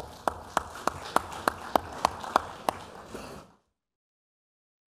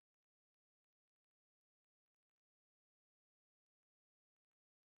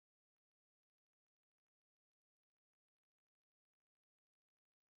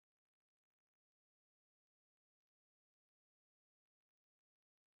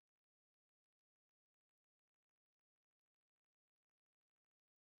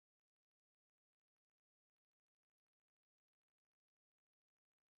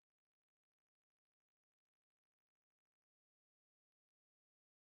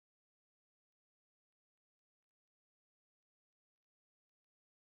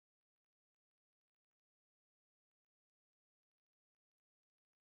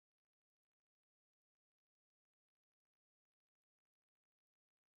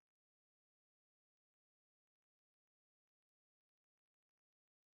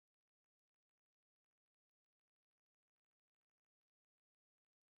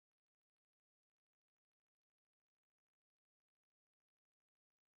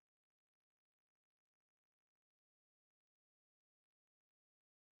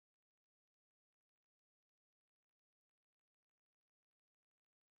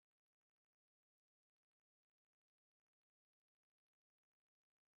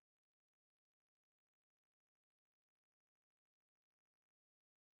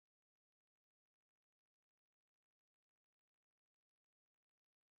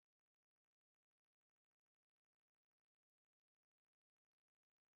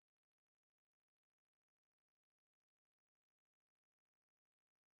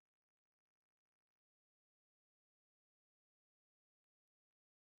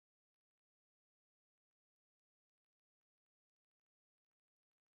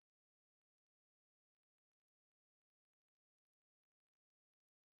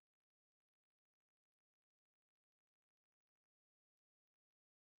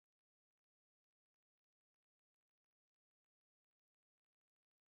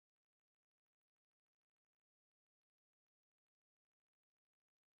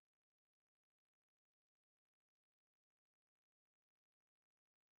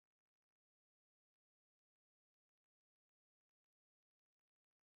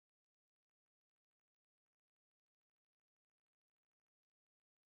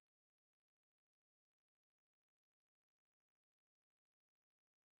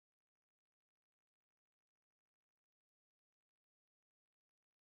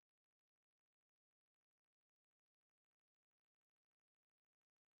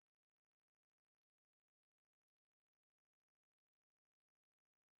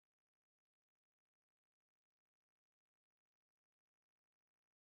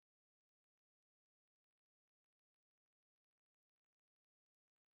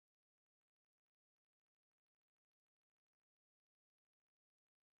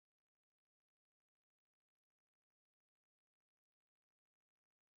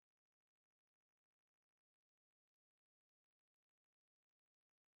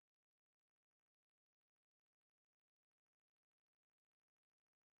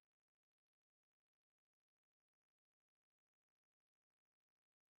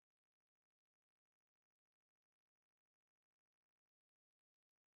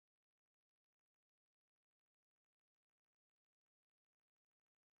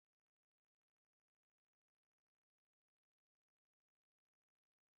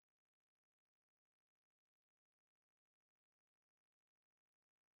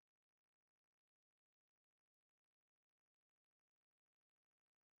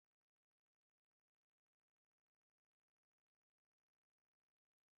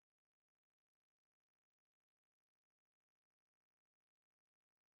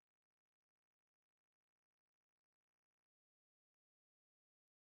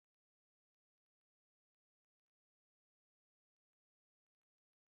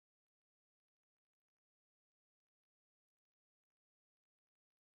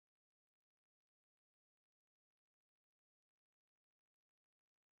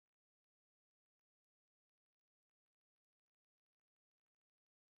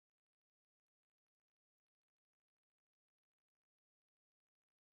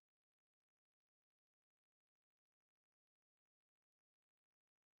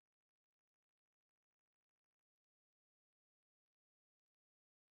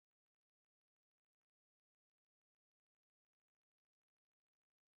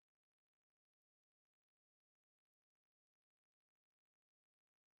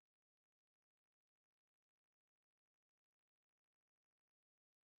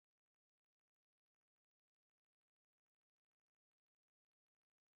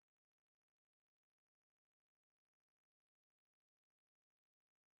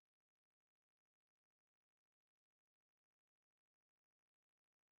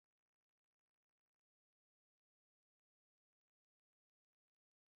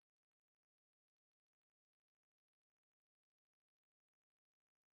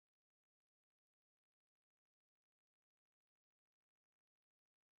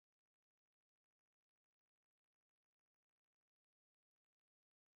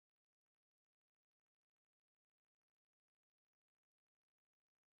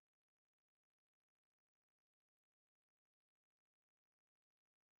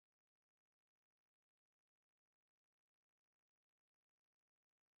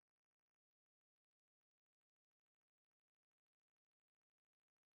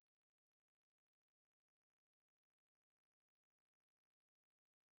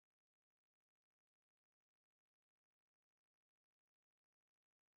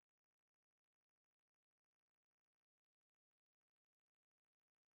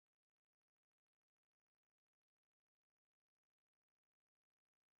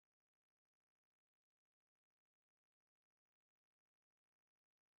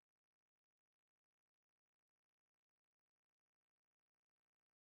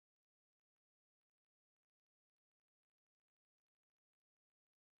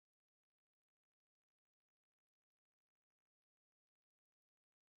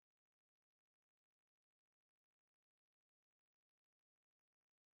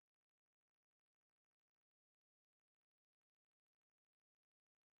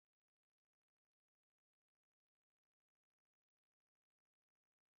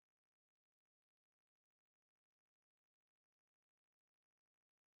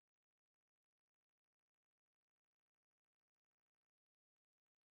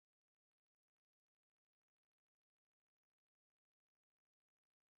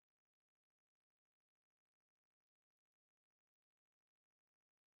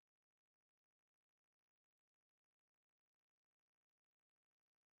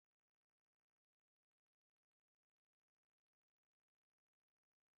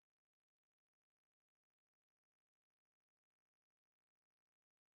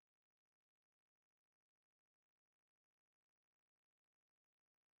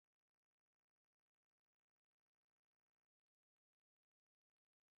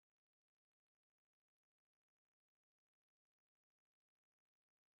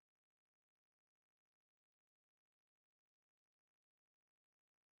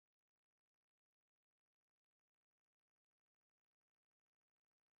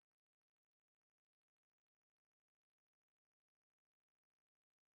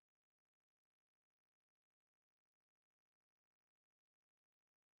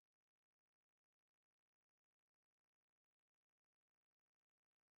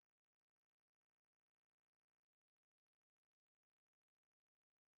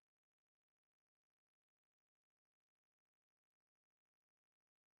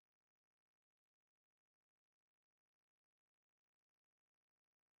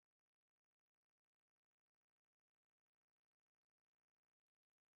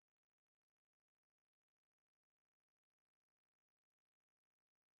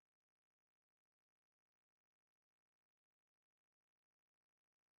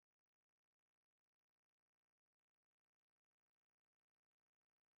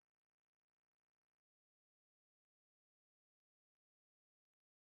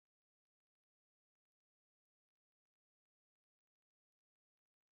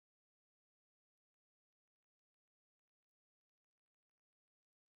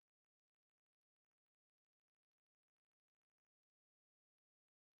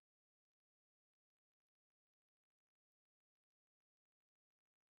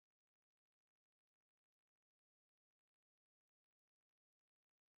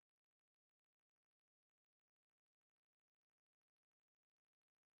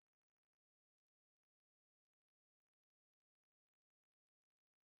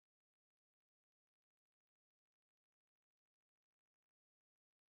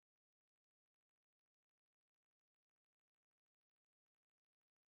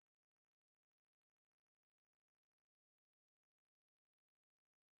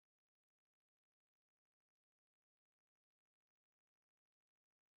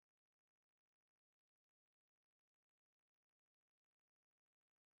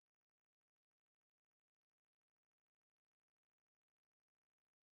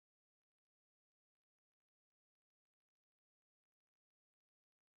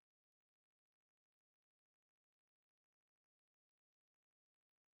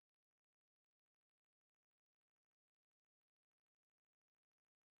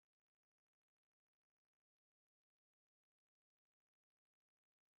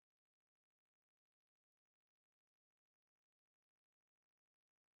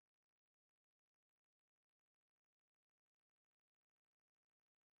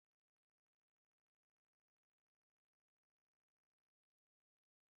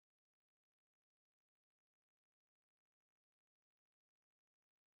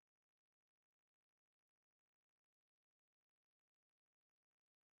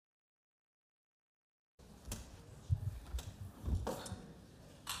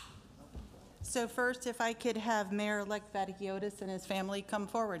 So first, if I could have Mayor-elect Vaticiotis and his family come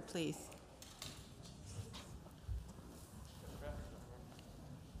forward, please.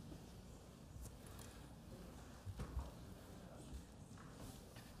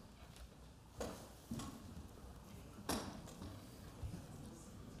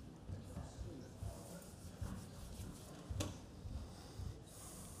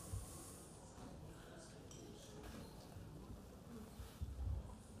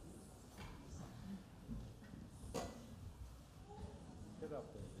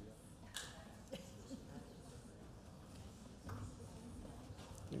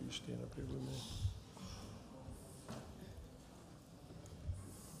 You stand up here with me.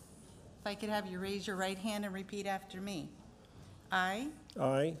 If I could have you raise your right hand and repeat after me. I,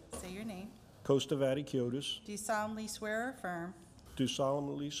 I, say your name, Costa Vaticiotis, do solemnly swear or affirm do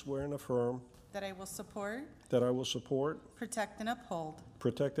solemnly swear and affirm that I will support, that I will support, protect, and uphold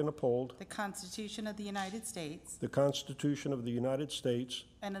protect, and uphold the Constitution of the United States the Constitution of the United States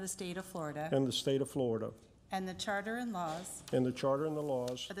and of the state of Florida, and the state of Florida, and the charter and laws and the charter and the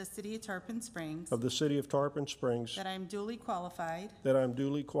laws of the city of Tarpon Springs, of the city of Tarpon Springs, that I am duly qualified that I am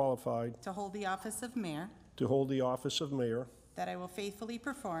duly qualified to hold the office of mayor, to hold the office of mayor, that I will faithfully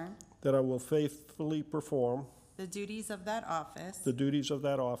perform that I will faithfully perform the duties of that office the duties of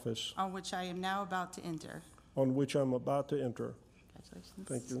that office on which I am now about to enter. on which I'm about to enter. Congratulations.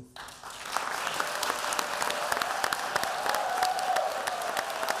 Thank you.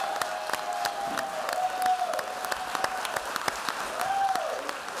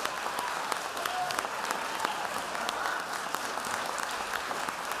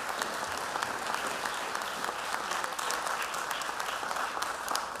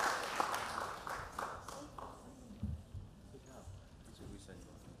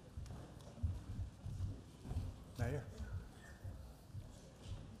 Mayor.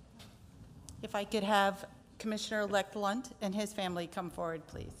 If I could have Commissioner-elect Lunt and his family come forward,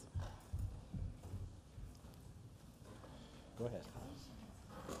 please. Go ahead.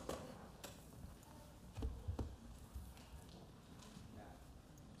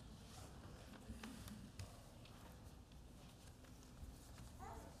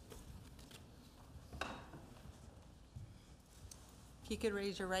 If you could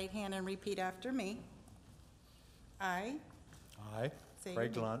raise your right hand and repeat after me. I I, Say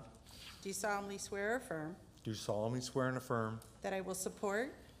Craig your name. Lunt, do solemnly swear or affirm do solemnly swear and affirm that I will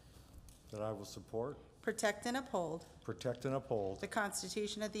support, that I will support, protect, and uphold protect, and uphold the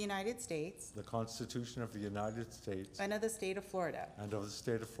Constitution of the United States the Constitution of the United States and of the state of Florida, and of the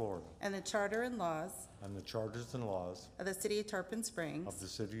state of Florida, and the charter and laws and the charters and laws of the city of Tarpon Springs, of the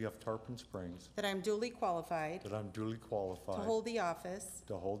city of Tarpon Springs, that I am duly qualified that I'm duly to qualified hold the office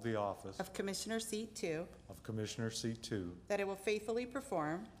to hold the office of Commissioner Seat 2, of Commissioner Seat 2, that I will faithfully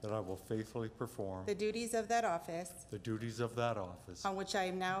perform that I will faithfully perform the duties of that office the duties of that office on which I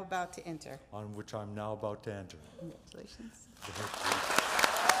am now about to enter. on which I'm now about to enter. Congratulations.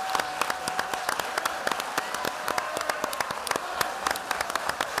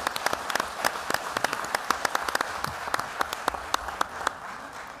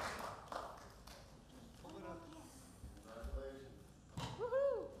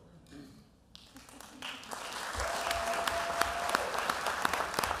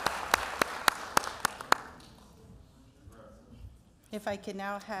 If I could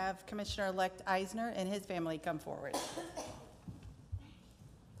now have Commissioner-elect Eisner and his family come forward.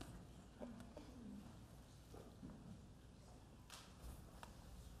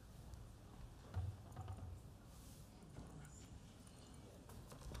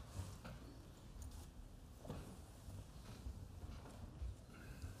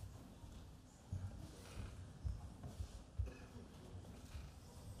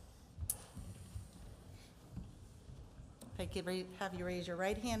 If I could have you raise your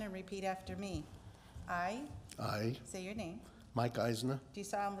right hand and repeat after me. I, I, say your name, Mike Eisner, do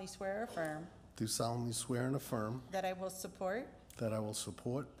solemnly swear or affirm do solemnly swear and affirm that I will support, that I will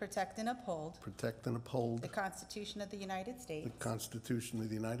support, protect, and uphold protect, and uphold the Constitution of the United the States Constitution of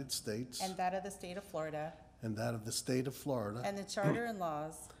the United States and that of the state of Florida, and that of the state of Florida, and the charter and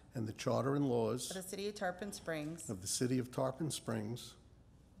laws and the charter and laws of the city of Tarpon Springs, of the city of Tarpon Springs,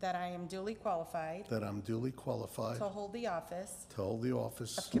 that I am duly qualified that I'm duly qualified to hold the office to hold the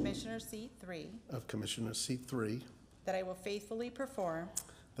office of Commissioner Seat 3, of Commissioner Seat 3, that I will faithfully perform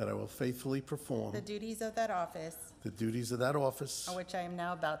that I will faithfully perform the duties of that office the duties of that office on which I am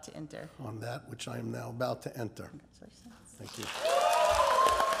now about to enter. on that which I am now about to enter. Congratulations. Thank you.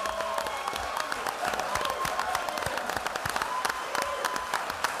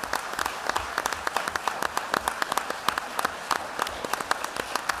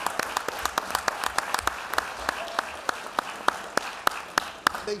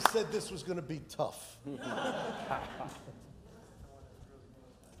 They said this was going to be tough.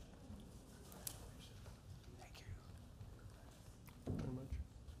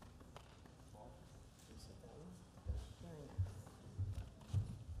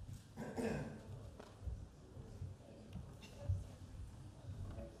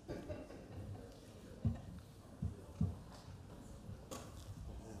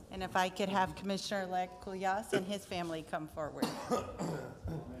 And if I could have Commissioner-elect Kulyas and his family come forward.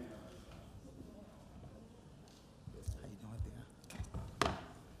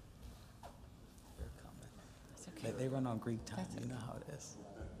 They run on Greek time, you know how it is.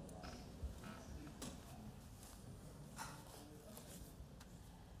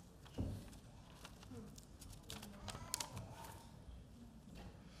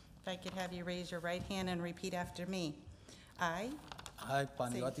 If I could have you raise your right hand and repeat after me. I I,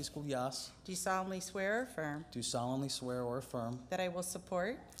 Panagiotis Kulyas, do solemnly swear or affirm do solemnly swear or affirm that I will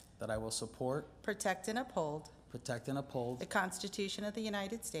support, that I will support, protect, and uphold protect, and uphold the Constitution of the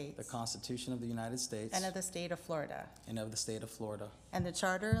United States the Constitution of the United States and of the state of Florida, and of the state of Florida, and the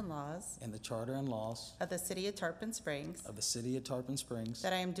charter and laws and the charter and laws of the city of Tarpon Springs, of the city of Tarpon Springs,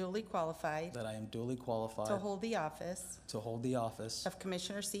 that I am duly qualified that I am duly qualified to hold the office of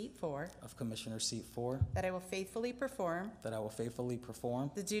Commissioner Seat 4, Commissioner Seat 4, that I will faithfully perform that I will faithfully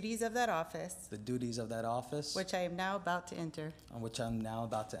perform the duties of that office, the duties of that office, which I am now about to enter. on which I am now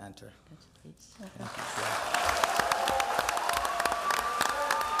about to enter. In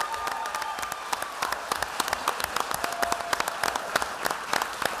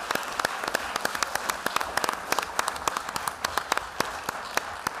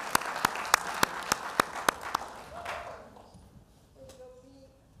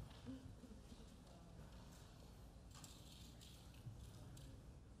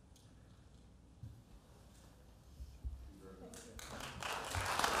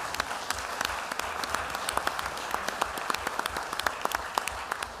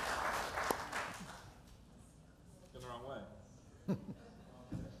the wrong way.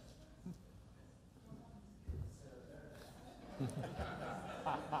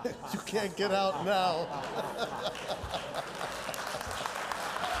 You can't get out now.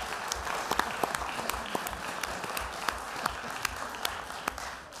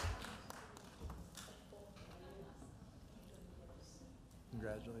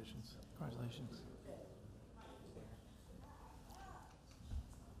 Congratulations. Congratulations.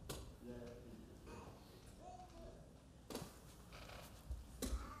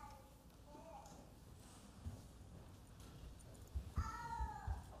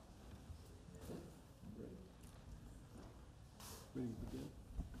 Ready to begin?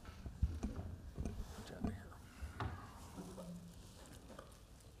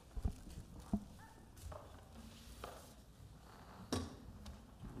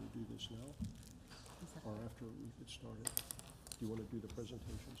 Will you do this now, or after we get started? Do you want to do the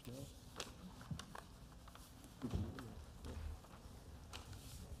presentations now? We can do it now.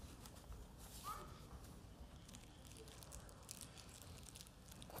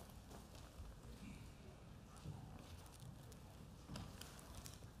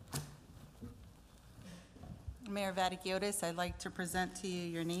 Mayor Vaticiotis, I'd like to present to you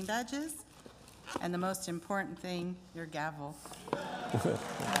your name badges, and the most important thing, your gavel.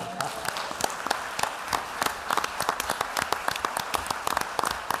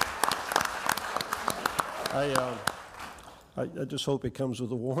 I just hope it comes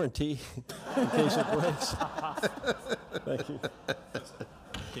with a warranty in case it breaks. Thank you.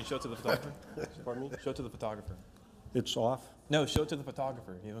 Can you show it to the photographer? Pardon me? Show it to the photographer. It's off? No, show it to the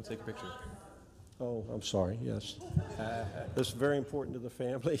photographer. You don't take a picture. Oh, I'm sorry, yes. This is very important to the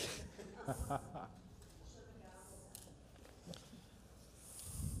family.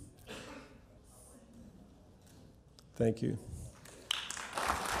 Thank you.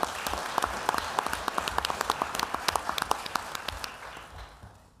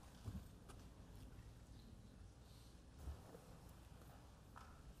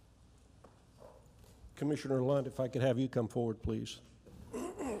 Commissioner Lund, if I could have you come forward, please.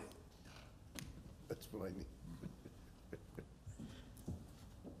 That's what I need.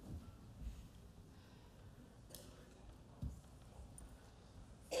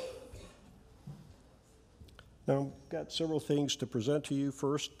 Now, I've got several things to present to you.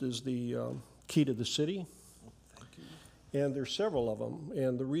 First is the key to the city. Thank you. And there's several of them.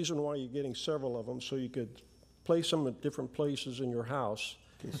 And the reason why you're getting several of them, so you could place them at different places in your house.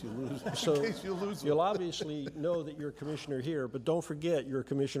 In case you lose, So in case you lose them. you'll obviously know that you're a commissioner here, but don't forget you're a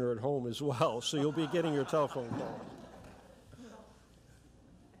commissioner at home as well. So you'll be getting your telephone calls.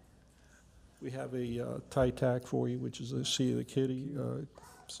 We have a tie tack for you, which is a Sea of the Kitty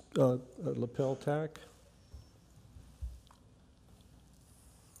A lapel tack.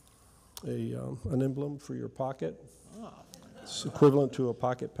 An emblem for your pocket. It's equivalent to a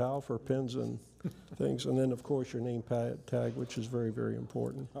pocket pal for pens and things. And then, of course, your name tag, which is very, very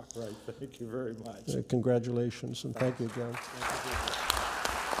important. All right, thank you very much. Congratulations, and thank you again.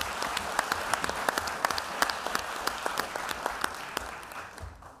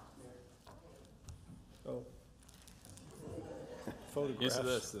 Oh. Photographs. Used to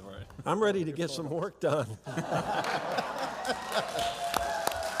this, all right. I'm ready to get some work done.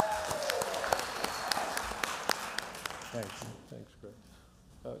 Thanks. Thanks, Greg.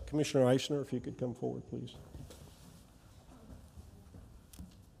 Commissioner Eisner, if you could come forward, please.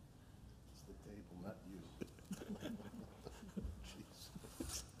 It's the table, not you.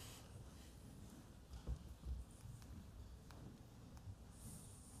 Jeez.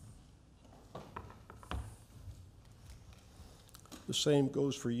 The same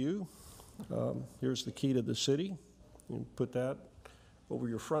goes for you. Here's the key to the city. You put that over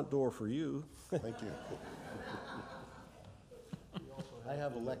your front door for you. Thank you. I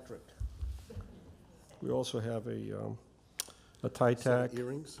have electric. We also have a tie Set of tack.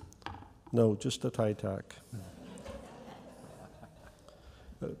 earrings? No, just a tie tack.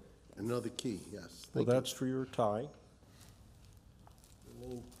 Another key, yes. Well, Thank you. that's for your tie. And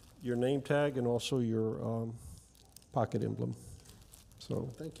then your name tag and also your pocket emblem. So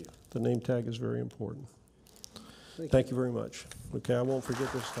Thank you. the name tag is very important. Thank Thank you very much. Okay, I won't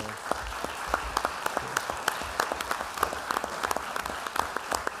forget this time.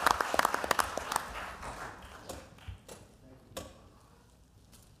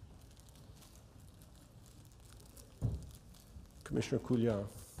 Commissioner Couillard.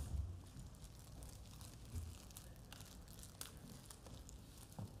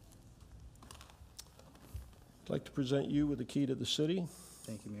 I'd like to present you with the key to the city.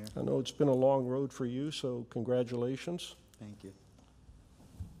 Thank you, Mayor. I know it's been a long road for you, so congratulations. Thank you.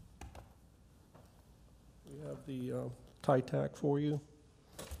 We have the tie tack for you,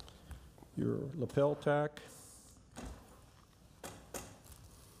 your lapel tack,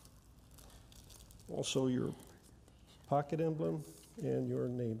 also your pocket emblem, and your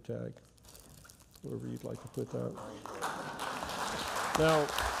name tag, wherever you'd like to put that. Now,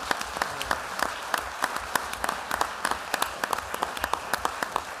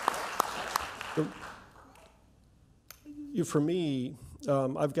 for me,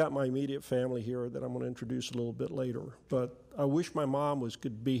 I've got my immediate family here that I'm going to introduce a little bit later, but I wish my mom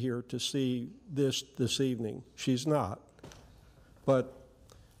could be here to see this evening. She's not. But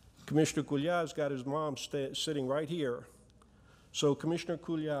Commissioner Couillard's got his mom sitting right here. So Commissioner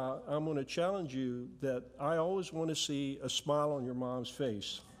Couillard, I'm going to challenge you that I always want to see a smile on your mom's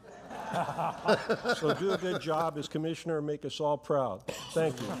face. So do a good job as commissioner and make us all proud.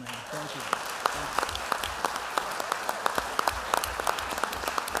 Thank you. Thank you.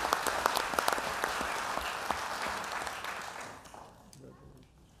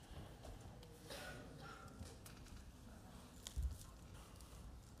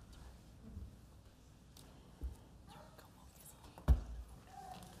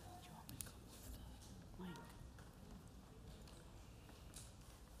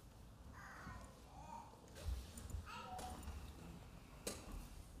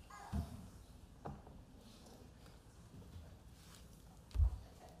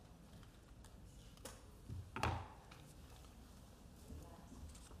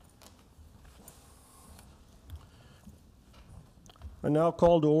 I now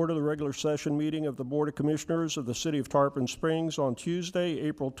call to order the regular session meeting of the Board of Commissioners of the City of Tarpon Springs on Tuesday,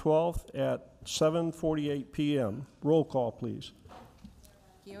 April 12th at 7:48 p.m. Roll call, please.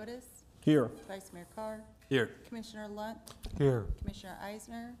 Giotis? Here. Vice Mayor Carr? Here. Commissioner Lunt? Here. Commissioner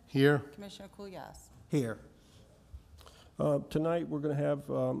Eisner? Here. Commissioner Kulyas? Here. Tonight, we're going to have,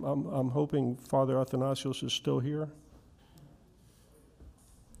 I'm hoping Father Athanasios is still here.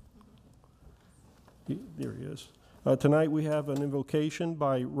 There he is. Tonight, we have an invocation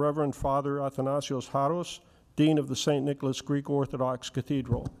by Reverend Father Athanasios Haros, Dean of the St. Nicholas Greek Orthodox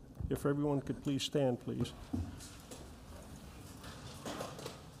Cathedral. If everyone could please stand, please.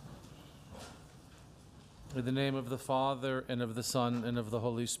 In the name of the Father, and of the Son, and of the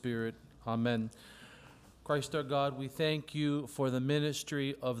Holy Spirit. Amen. Christ our God, we thank you for the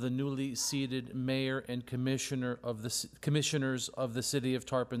ministry of the newly seated mayor and commissioners of the city of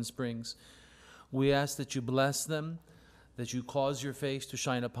Tarpon Springs. We ask that you bless them, that you cause your face to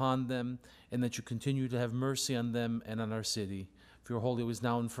shine upon them, and that you continue to have mercy on them and on our city. For your holy was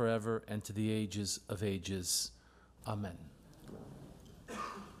now and forever, and to the ages of ages. Amen.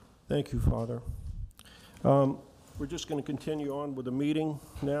 Thank you, Father. We're just going to continue on with the meeting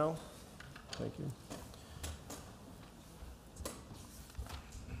now. Thank you.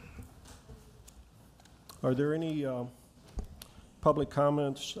 Are there any public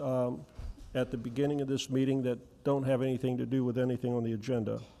comments at the beginning of this meeting that don't have anything to do with anything on the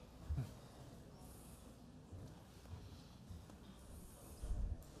agenda?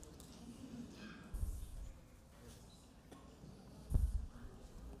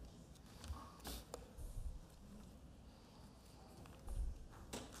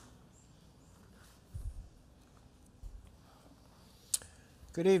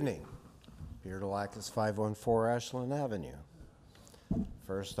 Good evening. Peter Delakis, 514 Ashland Avenue.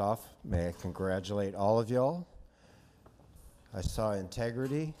 First off, may I congratulate all of y'all. I saw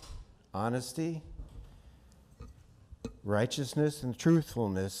integrity, honesty, righteousness, and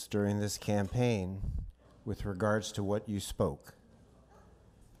truthfulness during this campaign with regards to what you spoke.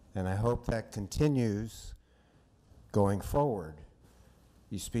 And I hope that continues going forward.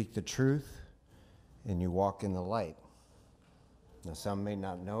 You speak the truth and you walk in the light. Now, some may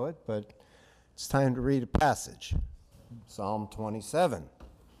not know it, but it's time to read a passage. Psalm 27.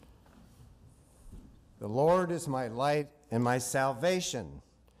 The Lord is my light and my salvation.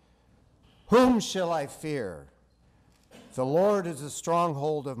 Whom shall I fear? The Lord is the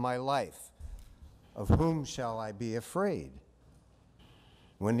stronghold of my life. Of whom shall I be afraid?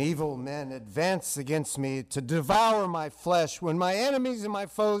 When evil men advance against me to devour my flesh, when my enemies and my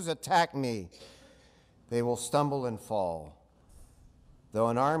foes attack me, they will stumble and fall. Though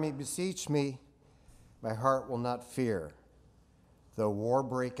an army besiege me, my heart will not fear. Though war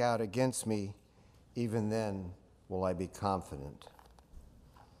break out against me, even then will I be confident.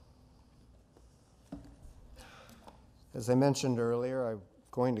 As I mentioned earlier, I'm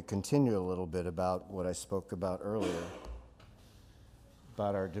going to continue a little bit about what I spoke about earlier,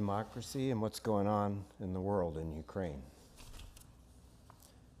 about our democracy and what's going on in the world in Ukraine.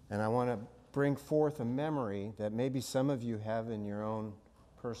 And I want to bring forth a memory that maybe some of you have in your own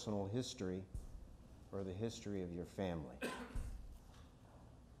personal history or the history of your family.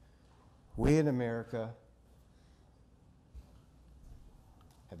 We in America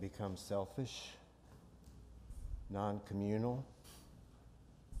have become selfish, non-communal.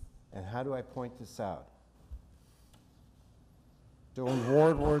 And how do I point this out? During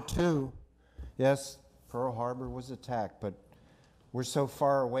World War II, yes, Pearl Harbor was attacked, but we're so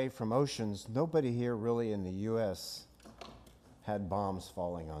far away from oceans, nobody here really in the U.S. had bombs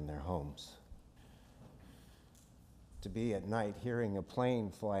falling on their homes. To be at night hearing a plane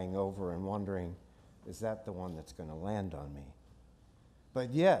flying over and wondering, is that the one that's going to land on me? But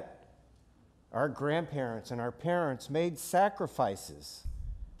yet, our grandparents and our parents made sacrifices.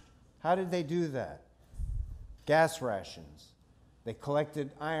 How did they do that? Gas rations. They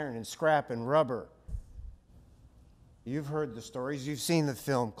collected iron and scrap and rubber. You've heard the stories, you've seen the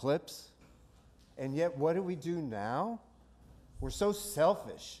film clips. And yet, what do we do now? We're so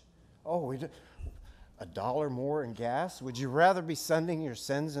selfish. Oh, $1 more in gas? Would you rather be sending your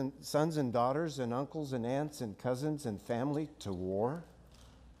sons and daughters and uncles and aunts and cousins and family to war?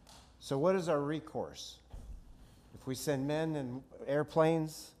 So what is our recourse? If we send men in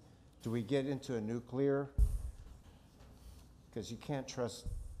airplanes, do we get into a nuclear? Because you can't trust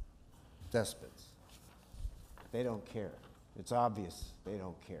despots. They don't care. It's obvious they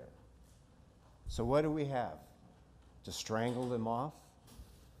don't care. So what do we have? To strangle them off?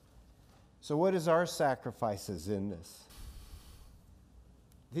 So what is our sacrifices in this?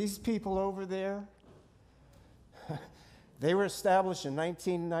 These people over there, they were established in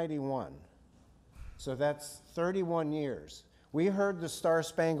 1991. So that's 31 years. We heard the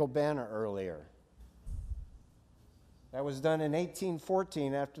Star-Spangled Banner earlier. That was done in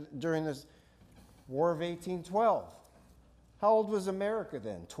 1814 during the War of 1812. How old was America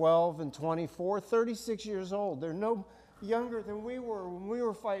then? 12 and 24, 36 years old. They're no younger than we were when we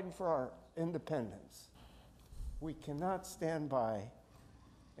were fighting for our independence. We cannot stand by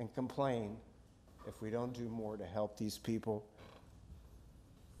and complain if we don't do more to help these people.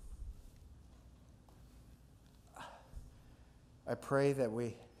 I pray that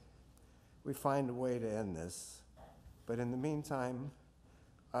we find a way to end this. But in the meantime,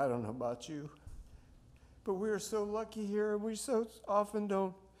 I don't know about you, but we are so lucky here, and we so often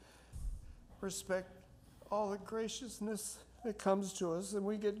don't respect all the graciousness that comes to us, and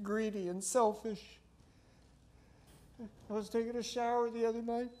we get greedy and selfish. I was taking a shower the other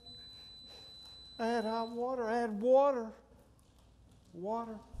night. I had hot water. I had water.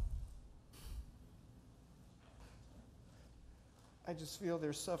 Water. I just feel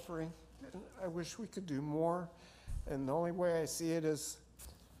they're suffering. And I wish we could do more. And the only way I see it is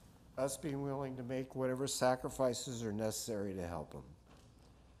us being willing to make whatever sacrifices are necessary to help them.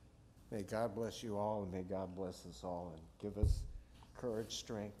 May God bless you all, and may God bless us all, and give us courage,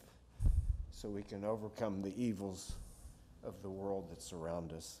 strength, so we can overcome the evils of the world that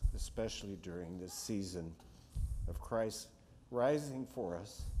surround us, especially during this season of Christ rising for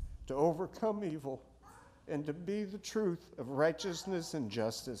us to overcome evil and to be the truth of righteousness and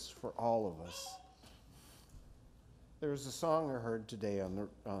justice for all of us. There was a song I heard today on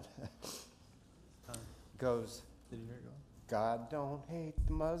the goes, Did you hear it go? God don't hate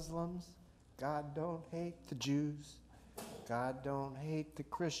the Muslims, God don't hate the Jews, God don't hate the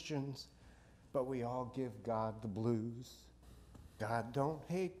Christians, but we all give God the blues. God don't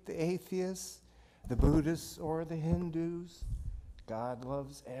hate the atheists, the Buddhists, or the Hindus. God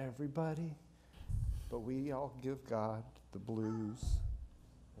loves everybody, but we all give God the blues.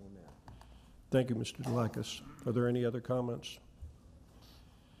 Amen. Thank you, Mr. Delakis. Are there any other comments?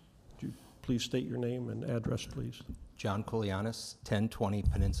 Would you please state your name and address, please? John Koulianis, 1020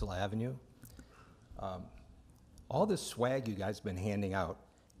 Peninsula Avenue. All this swag you guys have been handing out,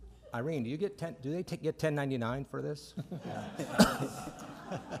 Irene, do they get 1099 for this?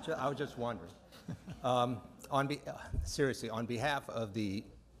 I was just wondering. Seriously, on behalf of the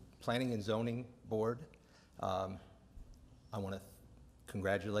Planning and Zoning Board, I want to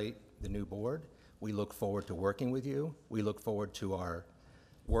congratulate the new board. We look forward to working with you. We look forward to our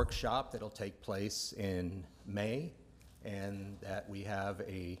workshop that'll take place in May, and that we have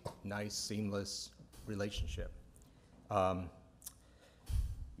a nice, seamless relationship.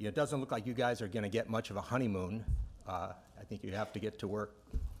 It doesn't look like you guys are going to get much of a honeymoon. I think you have to get to work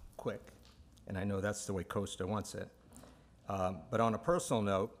quick, and I know that's the way Costa wants it. But on a personal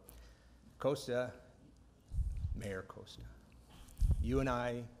note, Costa, Mayor Costa, you and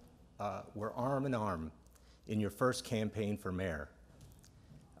I were arm in arm in your first campaign for mayor.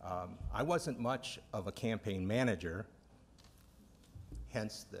 I wasn't much of a campaign manager,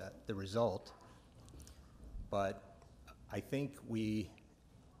 hence the result, but I think we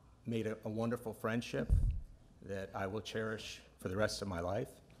made a wonderful friendship that I will cherish for the rest of my life.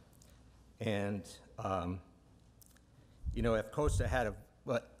 And, if Costa had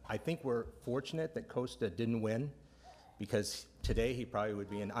but I think we're fortunate that Costa didn't win, because today he probably would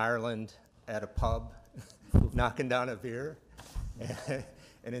be in Ireland at a pub knocking down a beer.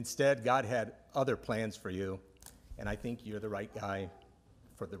 And instead, God had other plans for you, and I think you're the right guy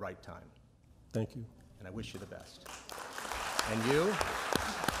for the right time. Thank you. And I wish you the best. And you?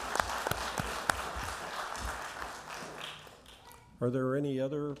 Are there any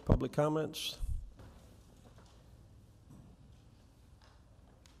other public comments?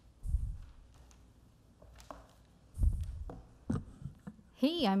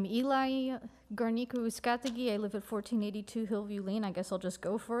 Hey, I'm Eli Garniku-Skategi. I live at 1482 Hillview Lane. I guess I'll just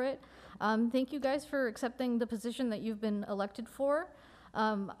go for it. Thank you guys for accepting the position that you've been elected for.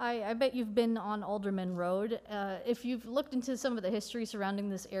 I bet you've been on Alderman Road. If you've looked into some of the history surrounding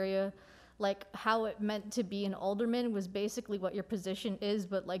this area, like how it meant to be an alderman was basically what your position is,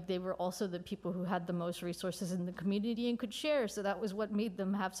 but like they were also the people who had the most resources in the community and could share, so that was what made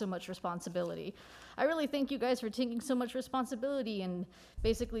them have so much responsibility. I really thank you guys for taking so much responsibility and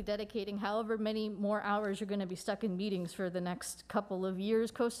basically dedicating however many more hours you're gonna be stuck in meetings for the next couple of years.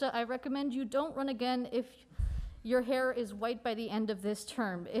 Costa, I recommend you don't run again if your hair is white by the end of this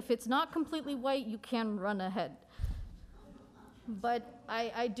term. If it's not completely white, you can run ahead. But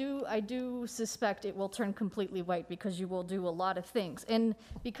I do suspect it will turn completely white because you will do a lot of things. And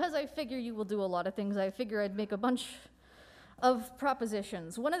because I figure you will do a lot of things, I figure I'd make a bunch of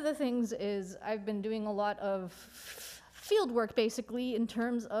propositions. One of the things is I've been doing a lot of field work basically in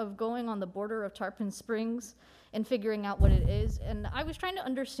terms of going on the border of Tarpon Springs and figuring out what it is. And I was trying to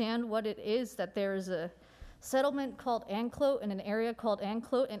understand what it is that there is a settlement called Anclote and an area called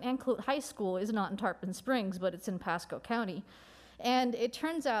Anclote, and Anclote High School is not in Tarpon Springs, but it's in Pasco County. And it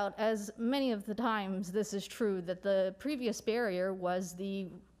turns out, as many of the times this is true, that the previous barrier was the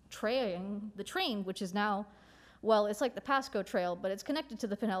train, which is now, well, it's like the Pasco Trail, but it's connected to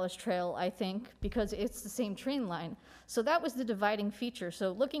the Pinellas Trail, I think, because it's the same train line. So that was the dividing feature.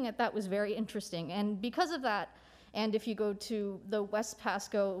 So looking at that was very interesting. And because of that, and if you go to the West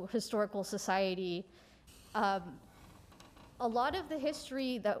Pasco Historical Society, a lot of the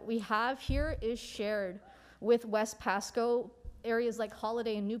history that we have here is shared with West Pasco. Areas like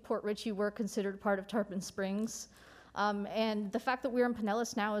Holiday and Newport Richey were considered part of Tarpon Springs. And the fact that we're in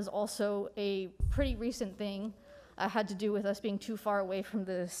Pinellas now is also a pretty recent thing. Had to do with us being too far away from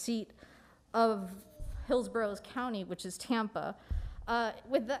the seat of Hillsborough County, which is Tampa.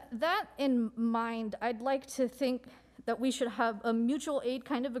 With that in mind, I'd like to think that we should have a mutual aid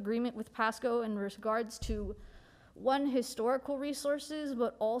kind of agreement with Pasco in regards to, one, historical resources,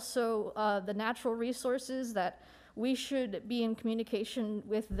 but also the natural resources, that we should be in communication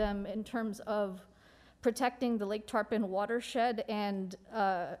with them in terms of protecting the Lake Tarpon watershed and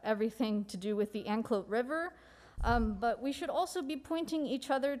everything to do with the Anclote River. But we should also be pointing each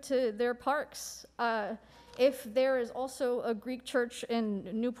other to their parks. If there is also a Greek church in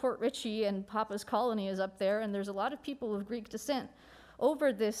Newport Richey and Papa's Colony is up there, and there's a lot of people of Greek descent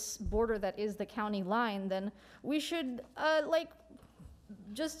over this border that is the county line, then we should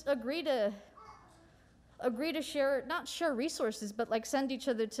just agree to share, not share resources, but like send each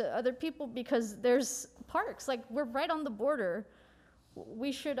other to other people, because there's parks, like we're right on the border.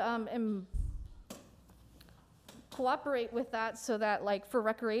 We should cooperate with that so that, like, for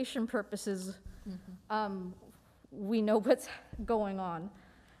recreation purposes, we know what's going on.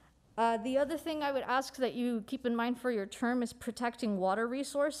 The other thing I would ask that you keep in mind for your term is protecting water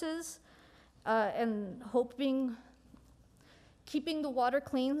resources and keeping the water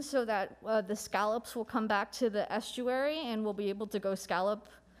clean so that the scallops will come back to the estuary and we'll be able to go scallop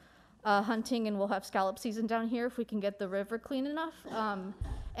hunting, and we'll have scallop season down here if we can get the river clean enough.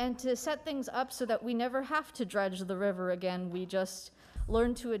 And to set things up so that we never have to dredge the river again. We just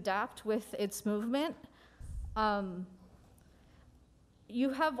learn to adapt with its movement. They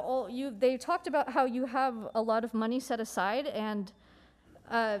talked about how you have a lot of money set aside, and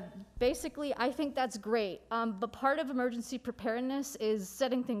basically I think that's great. But part of emergency preparedness is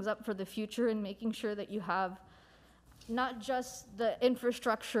setting things up for the future and making sure that you have not just the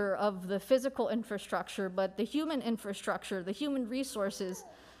infrastructure of the physical infrastructure, but the human infrastructure, the human resources,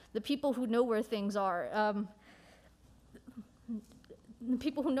 the people who know where things are. The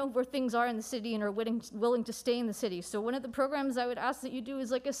people who know where things are in the city and are willing to stay in the city. So one of the programs I would ask that you do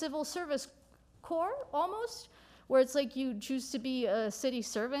is like a civil service corps, almost, where it's like you choose to be a city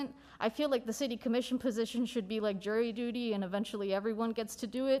servant. I feel like the city commission position should be like jury duty, and eventually everyone gets to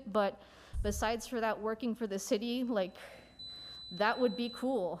do it. But besides for that, working for the city, like, that would be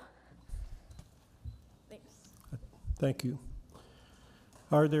cool. Thanks. Thank you.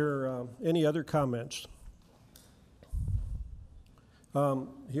 Are there any other comments?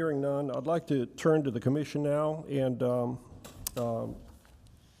 Hearing none, I'd like to turn to the commission now and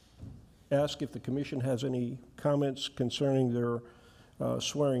ask if the commission has any comments concerning their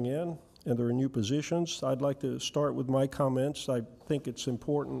swearing in and their new positions. I'd like to start with my comments. I think it's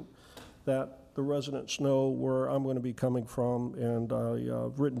important that the residents know where I'm going to be coming from, and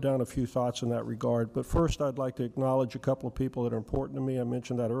I've written down a few thoughts in that regard. But first, I'd like to acknowledge a couple of people that are important to me. I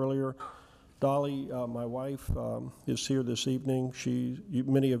mentioned that earlier. Dolly, my wife, is here this evening.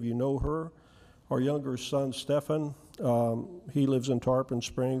 Many of you know her. Our younger son, Stefan, he lives in Tarpon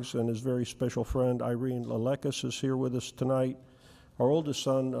Springs, and his very special friend, Irene Lalekis, is here with us tonight. Our oldest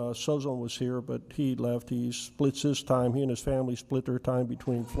son, Sozon, was here, but he left. He splits his time. He and his family split their time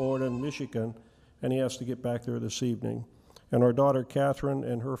between Florida and Michigan, and he has to get back there this evening. And our daughter, Catherine,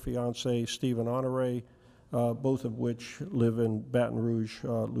 and her fiance, Stephen Honore, both of which live in Baton Rouge,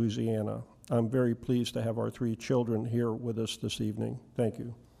 Louisiana. I'm very pleased to have our three children here with us this evening. Thank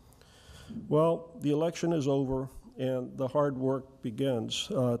you. Well, the election is over and the hard work begins.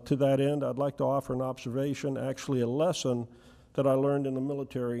 To that end, I'd like to offer an observation, actually a lesson that I learned in the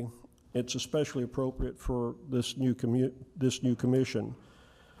military. It's especially appropriate for this new commission.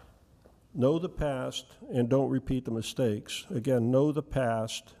 Know the past and don't repeat the mistakes. Again, know the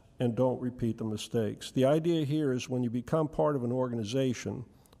past and don't repeat the mistakes. The idea here is when you become part of an organization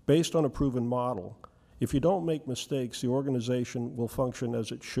based on a proven model, if you don't make mistakes, the organization will function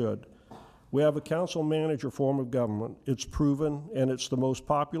as it should. We have a council-manager form of government. It's proven, and it's the most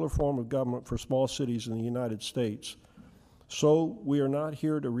popular form of government for small cities in the United States. So we are not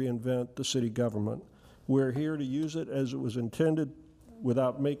here to reinvent the city government. We're here to use it as it was intended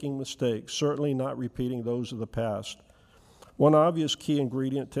without making mistakes, certainly not repeating those of the past. One obvious key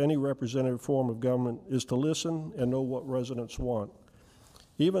ingredient to any representative form of government is to listen and know what residents want.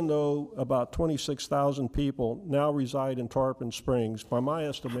 Even though about 26,000 people now reside in Tarpon Springs, by my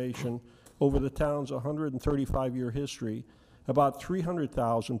estimation, over the town's 135-year history, about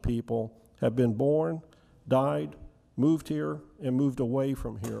 300,000 people have been born, died, moved here, and moved away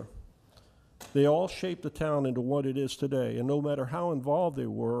from here. They all shaped the town into what it is today, and no matter how involved they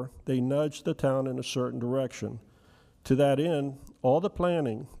were, they nudged the town in a certain direction. To that end, all the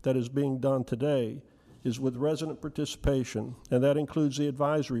planning that is being done today is with resident participation, and that includes the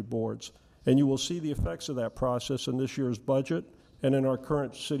advisory boards. And you will see the effects of that process in this year's budget and in our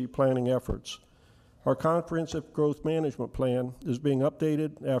current city planning efforts. Our comprehensive growth management plan is being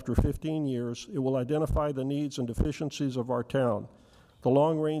updated after 15 years. It will identify the needs and deficiencies of our town. The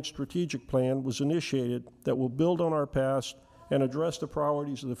long-range strategic plan was initiated that will build on our past and address the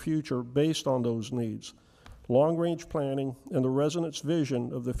priorities of the future based on those needs. Long-range planning and the residents'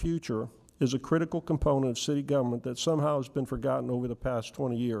 vision of the future is a critical component of city government that somehow has been forgotten over the past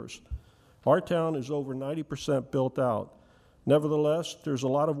 20 years. Our town is over 90% built out. Nevertheless, there's a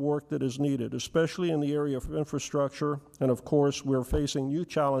lot of work that is needed, especially in the area of infrastructure, and of course, we're facing new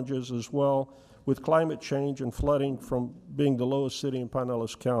challenges as well with climate change and flooding from being the lowest city in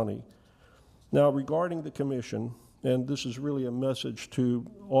Pinellas County. Now, regarding the commission, and this is really a message to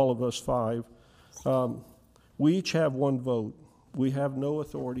all of us five, we each have one vote. We have no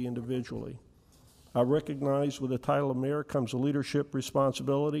authority individually. I recognize with the title of mayor comes a leadership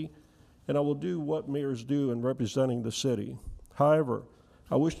responsibility, and I will do what mayors do in representing the city. However,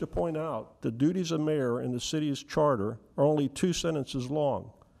 I wish to point out the duties of mayor in the city's charter are only 2 sentences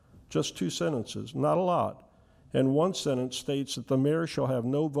long, just 2 sentences, not a lot. And one sentence states that the mayor shall have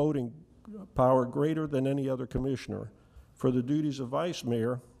no voting power greater than any other commissioner. For the duties of vice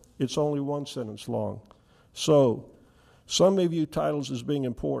mayor, it's only 1 sentence long. So, some may view titles as being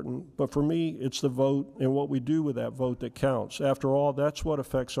important, but for me, it's the vote and what we do with that vote that counts. After all, that's what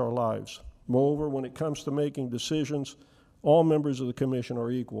affects our lives. Moreover, when it comes to making decisions, all members of the commission are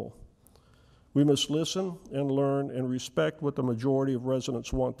equal. We must listen and learn and respect what the majority of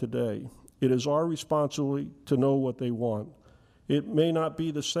residents want today. It is our responsibility to know what they want. It may not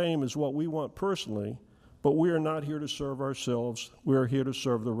be the same as what we want personally, but we are not here to serve ourselves. We are here to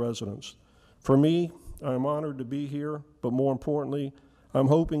serve the residents. For me, I'm honored to be here, but more importantly, I'm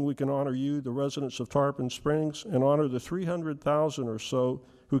hoping we can honor you, the residents of Tarpon Springs, and honor the 300,000 or so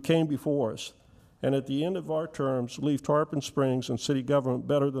who came before us, and at the end of our terms, leave Tarpon Springs and city government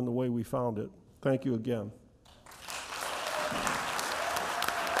better than the way we found it. Thank you again.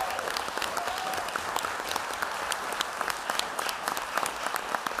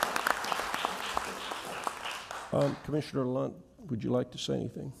 Commissioner Lunt, would you like to say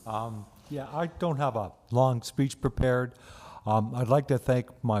anything? Yeah, I don't have a long speech prepared. I'd like to thank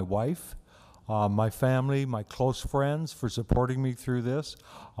my wife, my family, my close friends for supporting me through this.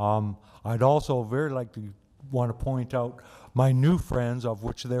 I'd also very like to want to point out my new friends, of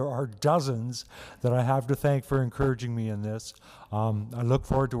which there are dozens, that I have to thank for encouraging me in this. I look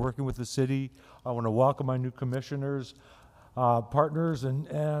forward to working with the city. I want to welcome my new commissioners, partners,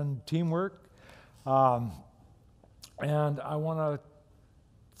 and teamwork. And I want to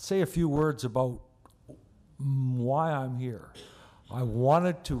say a few words about why I'm here. I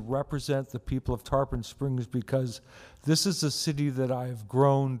wanted to represent the people of Tarpon Springs because this is a city that I've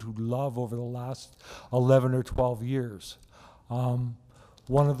grown to love over the last 11 or 12 years. One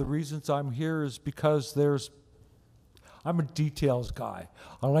of the reasons I'm here is because I'm a details guy.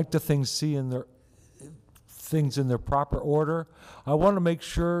 I like to things in their proper order. I want to make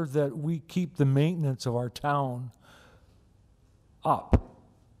sure that we keep the maintenance of our town up.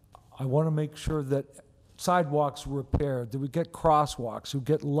 I want to make sure that sidewalks are repaired, that we get crosswalks, we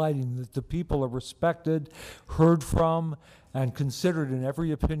get lighting, that the people are respected, heard from, and considered in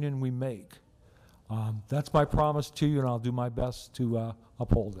every opinion we make. That's my promise to you, and I'll do my best to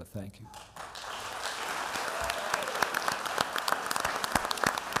uphold it. Thank you.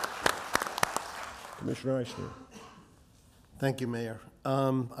 Commissioner Eisner. Thank you, Mayor.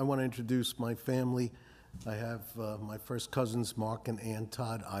 I want to introduce my family. I have my first cousins, Mark and Ann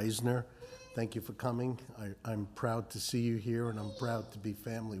Todd Eisner. Thank you for coming. I'm proud to see you here, and I'm proud to be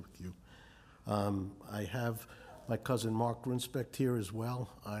family with you. I have my cousin Mark Grunspecht here as well.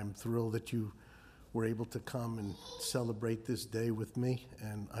 I'm thrilled that you were able to come and celebrate this day with me,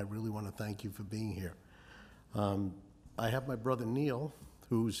 and I really want to thank you for being here. I have my brother Neil,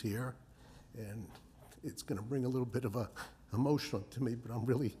 who's here, and it's going to bring a little bit of a emotion to me, but I'm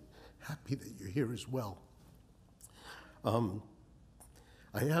really happy that you're here as well.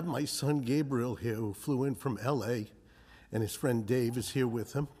 I have my son Gabriel here, who flew in from LA, and his friend Dave is here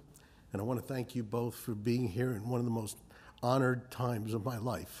with him. And I want to thank you both for being here in one of the most honored times of my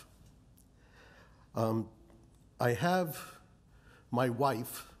life. I have my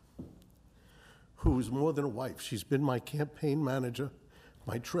wife, who is more than a wife. She's been my campaign manager,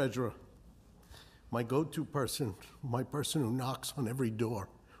 my treasurer, my go-to person, my person who knocks on every door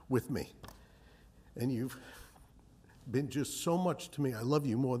with me. And you've been just so much to me. I love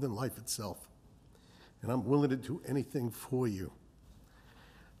you more than life itself. And I'm willing to do anything for you.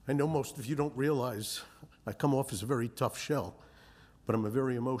 I know most of you don't realize I come off as a very tough shell, but I'm a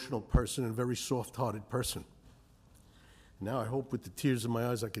very emotional person and a very soft-hearted person. Now I hope with the tears in my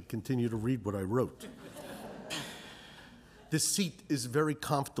eyes I could continue to read what I wrote. This seat is very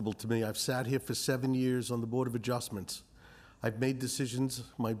comfortable to me. I've sat here for 7 years on the Board of Adjustments. I've made decisions.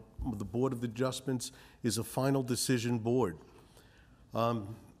 The Board of Adjustments is a final decision board.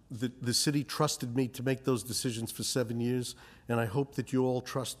 The city trusted me to make those decisions for 7 years, and I hope that you all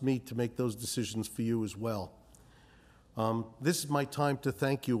trust me to make those decisions for you as well. This is my time to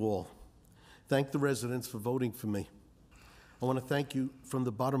thank you all. Thank the residents for voting for me. I want to thank you from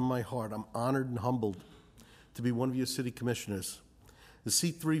the bottom of my heart. I'm honored and humbled to be one of your city commissioners. The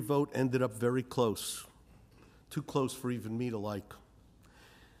C3 vote ended up very close, too close for even me to like.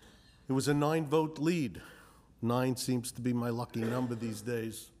 It was a 9-vote lead. 9 seems to be my lucky number these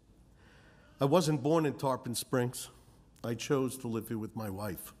days. I wasn't born in Tarpon Springs. I chose to live here with my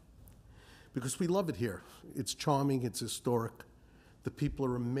wife because we love it here. It's charming, it's historic. The people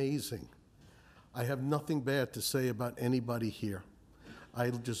are amazing. I have nothing bad to say about anybody here. I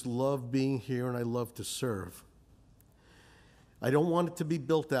just love being here and I love to serve. I don't want it to be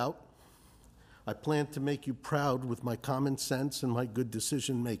built out. I plan to make you proud with my common sense and my good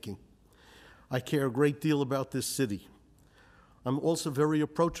decision making. I care a great deal about this city. I'm also very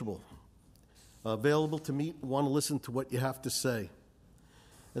approachable, available to meet and want to listen to what you have to say.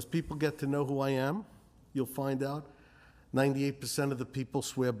 As people get to know who I am, you'll find out 98% of the people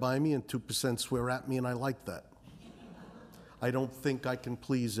swear by me and 2% swear at me, and I like that. I don't think I can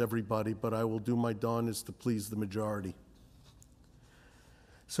please everybody, but I will do my darnest to please the majority.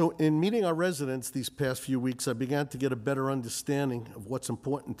 So in meeting our residents these past few weeks, I began to get a better understanding of what's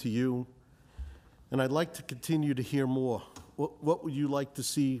important to you, and I'd like to continue to hear more. What would you like to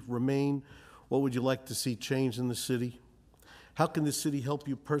see remain? What would you like to see change in the city? How can the city help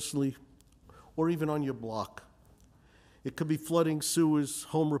you personally or even on your block? It could be flooding, sewers,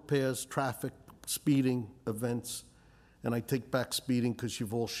 home repairs, traffic, speeding, events. And I take back speeding because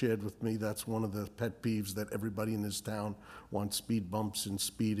you've all shared with me that's one of the pet peeves that everybody in this town wants speed bumps and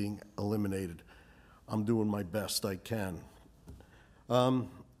speeding eliminated. I'm doing my best I can.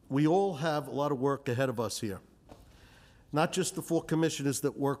 We all have a lot of work ahead of us here. Not just the 4 commissioners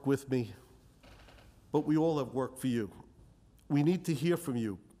that work with me, but we all have work for you. We need to hear from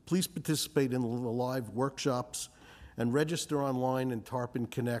you. Please participate in the live workshops and register online in Tarpon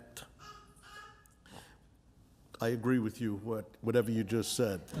Connect. I agree with you, whatever you just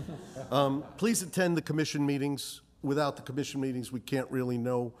said. Please attend the commission meetings. Without the commission meetings, we can't really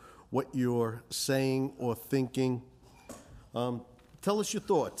know what you're saying or thinking. Tell us your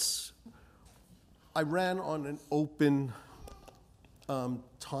thoughts. I ran on an open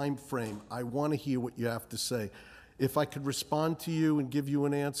time frame. I want to hear what you have to say. If I could respond to you and give you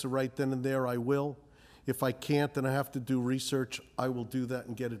an answer right then and there, I will. If I can't and I have to do research, I will do that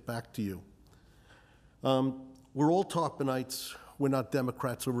and get it back to you. We're all Tarponites. We're not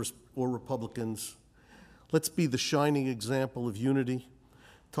Democrats or Republicans. Let's be the shining example of unity.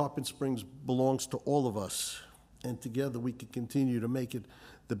 Tarpon Springs belongs to all of us, and together we can continue to make it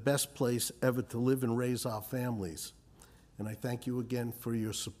the best place ever to live and raise our families. And I thank you again for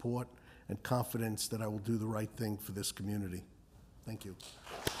your support and confidence that I will do the right thing for this community. Thank you.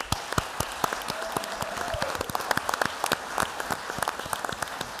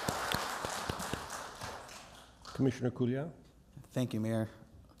 Commissioner Kulia. Thank you, Mayor.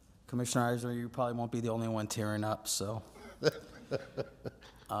 Commissioner Eisner, you probably won't be the only one tearing up, so.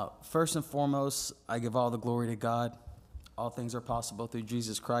 First and foremost, I give all the glory to God. All things are possible through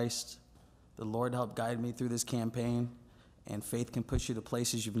Jesus Christ. The Lord helped guide me through this campaign, and faith can push you to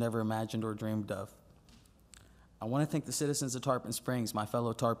places you've never imagined or dreamed of. I want to thank the citizens of Tarpon Springs, my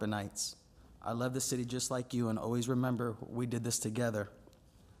fellow Tarponites. I love the city just like you, and always remember we did this together.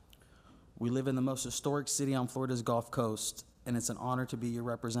 We live in the most historic city on Florida's Gulf Coast, and it's an honor to be your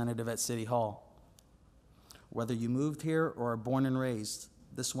representative at City Hall. Whether you moved here or are born and raised,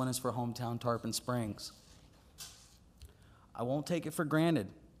 this one is for hometown Tarpon Springs. I won't take it for granted.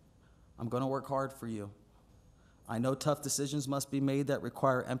 I'm going to work hard for you. I know tough decisions must be made that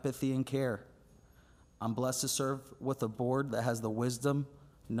require empathy and care. I'm blessed to serve with a board that has the wisdom,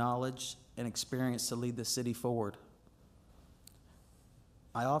 knowledge, and experience to lead the city forward.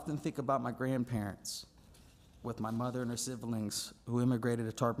 I often think about my grandparents, with my mother and her siblings who immigrated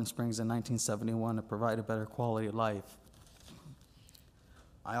to Tarpon Springs in 1971 to provide a better quality of life.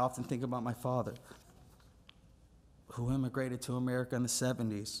 I often think about my father, who immigrated to America in the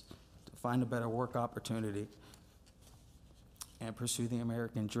 70s to find a better work opportunity and pursue the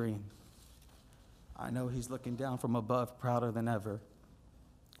American dream. I know he's looking down from above, prouder than ever.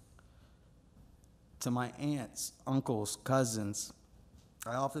 To my aunts, uncles, cousins,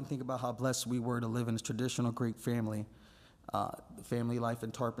 I often think about how blessed we were to live in a traditional Greek family the family life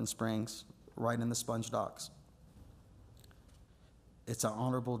in Tarpon Springs, right in the Sponge Docks. It's an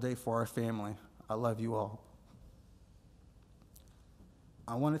honorable day for our family. I love you all.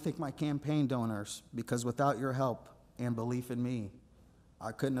 I want to thank my campaign donors because without your help and belief in me,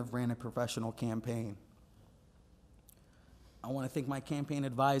 I couldn't have ran a professional campaign. I want to thank my campaign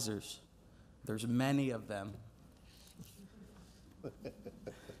advisors. There's many of them.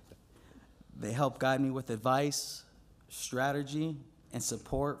 They help guide me with advice, strategy, and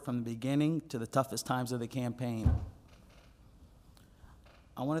support from the beginning to the toughest times of the campaign.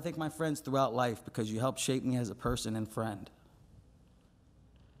 I want to thank my friends throughout life because you helped shape me as a person and friend.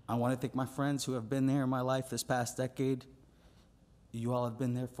 I want to thank my friends who have been there in my life this past decade. You all have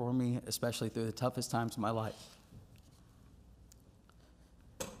been there for me, especially through the toughest times of my life.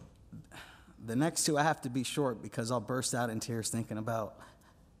 The next two I have to be short because I'll burst out in tears thinking about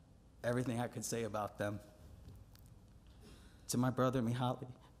everything I could say about them. To my brother Mihaly,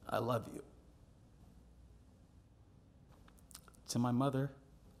 I love you. To my mother,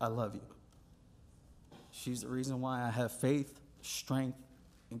 I love you. She's the reason why I have faith, strength,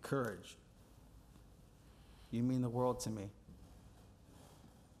 and courage. You mean the world to me.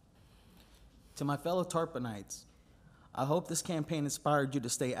 To my fellow Tarponites, I hope this campaign inspired you to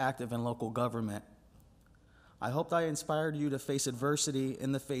stay active in local government. I hope I inspired you to face adversity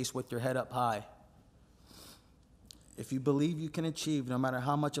in the face with your head up high. If you believe you can achieve no matter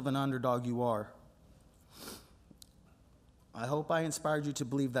how much of an underdog you are, I hope I inspired you to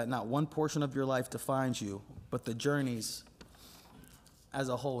believe that not one portion of your life defines you, but the journeys as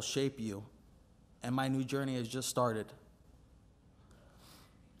a whole shape you, and my new journey has just started.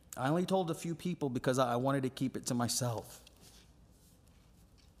 I only told a few people because I wanted to keep it to myself.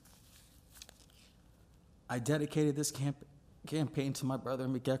 I dedicated this campaign to my brother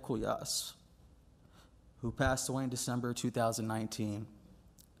Miguel Cuyas, who passed away in December 2019.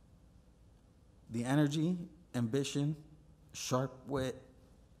 The energy, ambition, sharp wit,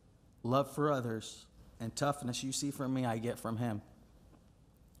 love for others, and toughness you see from me, I get from him.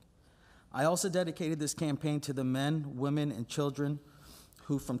 I also dedicated this campaign to the men, women, and children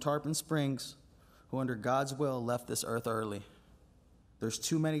who from Tarpon Springs, who under God's will left this earth early. There's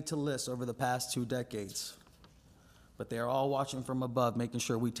too many to list over the past 2 decades, but they are all watching from above, making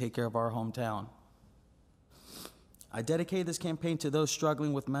sure we take care of our hometown. I dedicated this campaign to those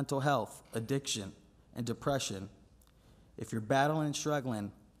struggling with mental health, addiction, and depression. If you're battling and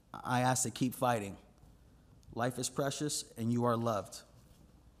struggling, I ask to keep fighting. Life is precious, and you are loved.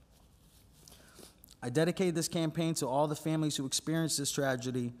 I dedicated this campaign to all the families who experienced this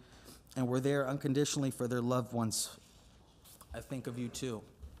tragedy and were there unconditionally for their loved ones. I think of you too.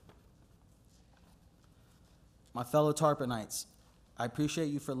 My fellow Tarponites, I appreciate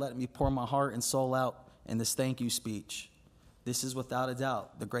you for letting me pour my heart and soul out in this thank you speech. This is without a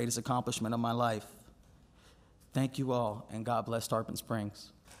doubt the greatest accomplishment of my life. Thank you all, and God bless Tarpon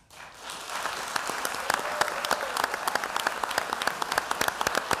Springs.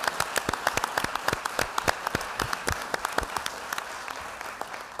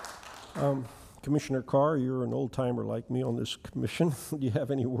 Commissioner Carr, you're an old-timer like me on this commission. Do you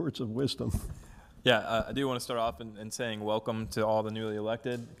have any words of wisdom? Yeah, I do want to start off in saying welcome to all the newly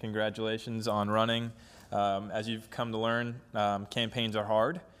elected. Congratulations on running. As you've come to learn, campaigns are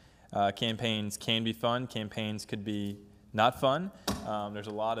hard. Campaigns can be fun. Campaigns could be not fun. There's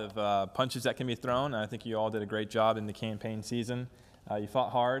a lot of punches that can be thrown. I think you all did a great job in the campaign season. You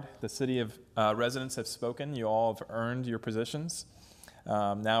fought hard. The city of residents have spoken. You all have earned your positions.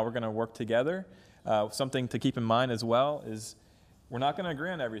 Now we're going to work together. Something to keep in mind as well is we're not going to agree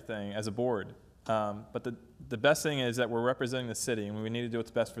on everything as a board. But the best thing is that we're representing the city, and we need to do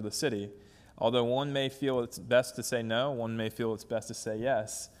what's best for the city. Although one may feel it's best to say no, one may feel it's best to say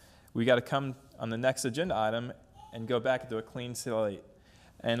yes, we got to come on the next agenda item and go back to a clean slate.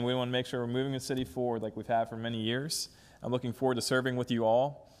 And we want to make sure we're moving the city forward like we've had for many years. I'm looking forward to serving with you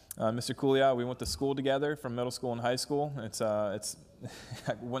all. Mr. Couliot, we went to school together from middle school and high school. I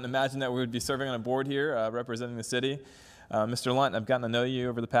wouldn't imagine that we would be serving on a board here representing the city. Mr. Lunt, I've gotten to know you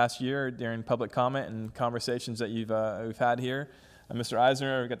over the past year during public comment and conversations that we've had here. Mr.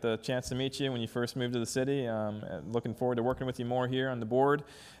 Eisner, I got the chance to meet you when you first moved to the city. Looking forward to working with you more here on the board.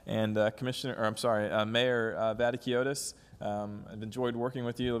 And Mayor Vaticiotis, I've enjoyed working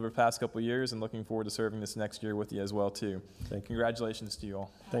with you over the past couple of years and looking forward to serving this next year with you as well too. Thank you. Congratulations to you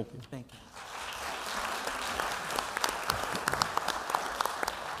all. Thank you. Thank you.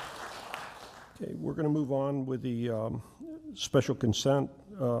 Okay, we're going to move on with the special consent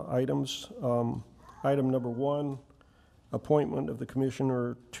items. Item number 1, appointment of the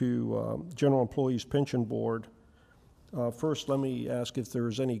commissioner to General Employees Pension Board. First, let me ask if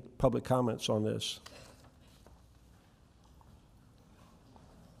there's any public comments on this.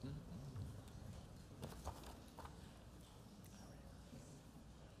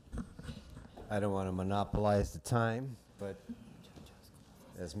 I don't want to monopolize the time, but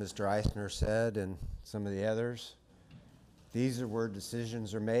as Mr. Eisner said and some of the others, these are where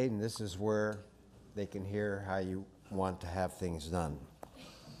decisions are made, and this is where they can hear how you want to have things done.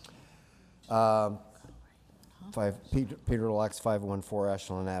 Peter Lux, 514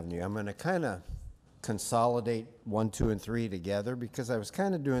 Ashland Avenue. I'm going to kind of consolidate 1, 2, and 3 together because I was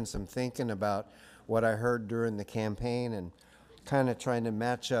kind of doing some thinking about what I heard during the campaign and kind of trying to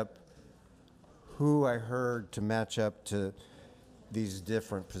match up who I heard to match up to these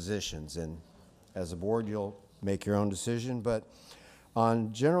different positions. And as a board, you'll make your own decision. But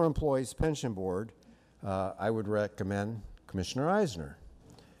on General Employees Pension Board, I would recommend Commissioner Eisner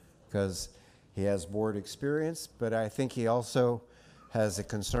because he has board experience, but I think he also has a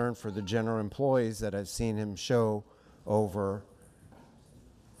concern for the general employees that I've seen him show over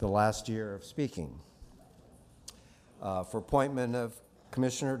the last year of speaking. For appointment of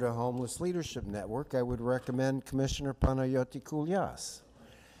Commissioner to Homeless Leadership Network, I would recommend Commissioner Panayoti Koulias.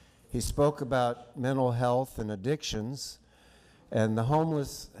 He spoke about mental health and addictions, and the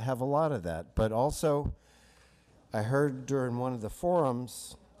homeless have a lot of that. But also, I heard during one of the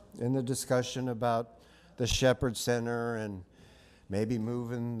forums in the discussion about the Shepherd Center and maybe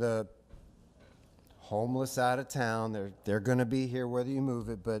moving the homeless out of town. They're going to be here whether you move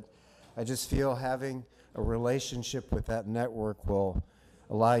it, but I just feel having a relationship with that network will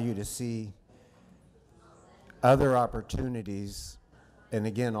allow you to see other opportunities. And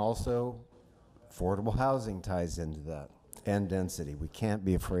again, also, affordable housing ties into that, and density. We can't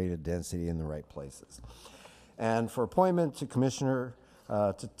be afraid of density in the right places. And for appointment to Commissioner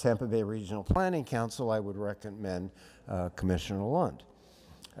to Tampa Bay Regional Planning Council, I would recommend Commissioner Lund.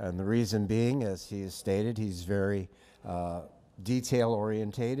 And the reason being, as he has stated, he's very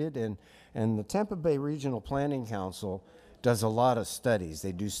detail-orientated, and the Tampa Bay Regional Planning Council does a lot of studies.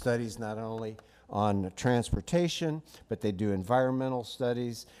 They do studies not only on transportation, but they do environmental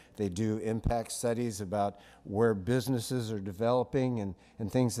studies. They do impact studies about where businesses are developing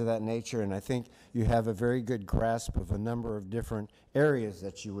and things of that nature. And I think you have a very good grasp of a number of different areas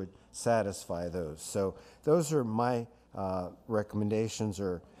that you would satisfy those. So those are my recommendations,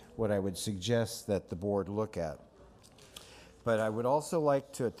 or what I would suggest that the board look at. But I would also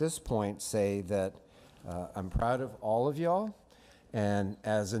like to, at this point, say that I'm proud of all of y'all. And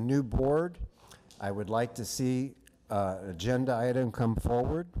as a new board, I would like to see an agenda item come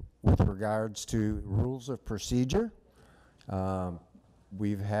forward with regards to rules of procedure.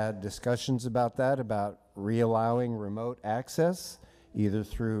 We've had discussions about that, about reallowing remote access, either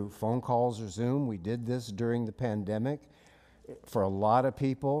through phone calls or Zoom. We did this during the pandemic. For a lot of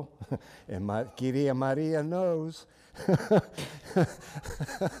people, and Kiria Maria knows,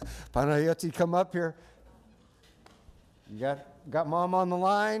 Panayoti, come up here. You got mom on the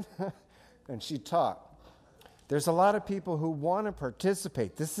line? And she talked. There's a lot of people who want to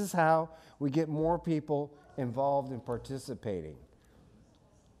participate. This is how we get more people involved in participating,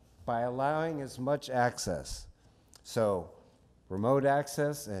 by allowing as much access. So remote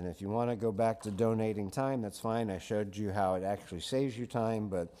access, and if you want to go back to donating time, that's fine. I showed you how it actually saves you time,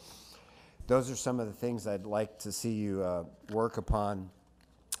 but those are some of the things I'd like to see you work upon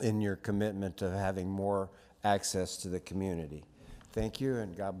in your commitment to having more access to the community. Thank you,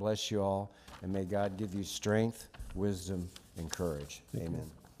 and God bless you all, and may God give you strength, wisdom, and courage.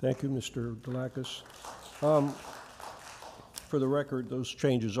 Amen. Thank you, Mr. Delacus. For the record, those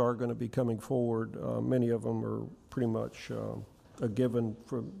changes are going to be coming forward. Many of them are pretty much a given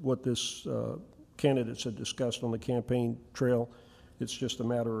for what this candidates had discussed on the campaign trail. It's just a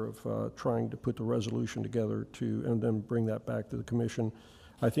matter of trying to put the resolution together and then bring that back to the commission.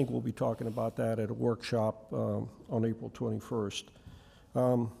 I think we'll be talking about that at a workshop on April 21st.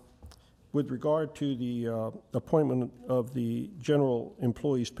 With regard to the appointment of the General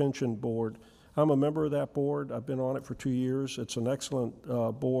Employees Pension Board, I'm a member of that board. I've been on it for 2 years. It's an excellent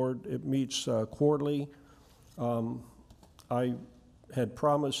board. It meets quarterly. I had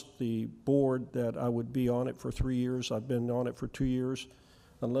promised the board that I would be on it for 3 years. I've been on it for 2 years.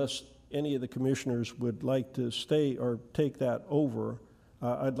 Unless any of the commissioners would like to stay or take that over,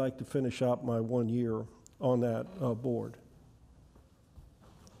 I'd like to finish up my 1 year on that board.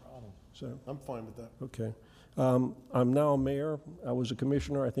 So I'm fine with that. okay. I'm now mayor. I was a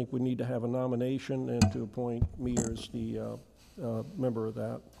commissioner. I think we need to have a nomination and to appoint me as the member of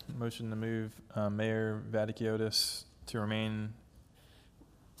that. Motion to move Mayor Vaticiotis to remain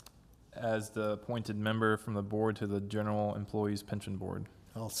as the appointed member from the board to the General Employees Pension Board.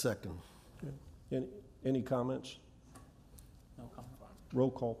 I'll second. Any comments? No comment. Roll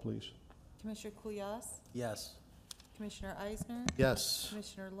call, please. Commissioner Kulyas? Yes. Commissioner Eisner? Yes.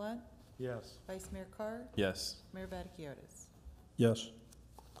 Commissioner Lunt? Yes. Vice Mayor Carr? Yes. Mayor Vaticius? Yes.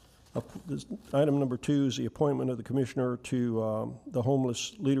 Item number 2 is the appointment of the commissioner to the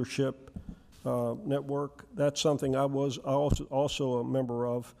Homeless Leadership Network. That's something I was also a member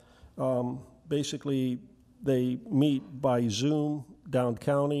of. Basically, they meet by Zoom down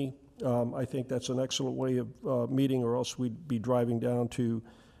county. I think that's an excellent way of meeting, or else we'd be driving down to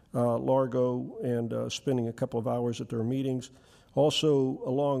Largo and spending a couple of hours at their meetings. Also,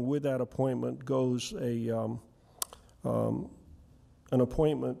 along with that appointment goes an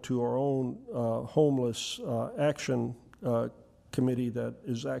appointment to our own homeless action committee that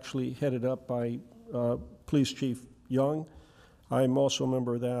is actually headed up by Police Chief Young. I'm also a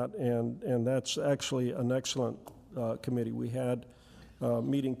member of that, and that's actually an excellent committee. We had a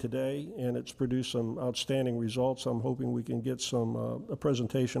meeting today, and it's produced some outstanding results. I'm hoping we can get a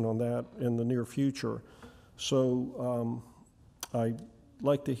presentation on that in the near future. So I'd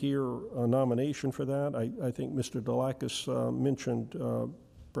like to hear a nomination for that. I think Mr. Delakis mentioned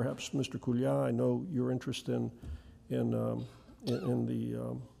perhaps Mr. Kulyas. I know you're interested in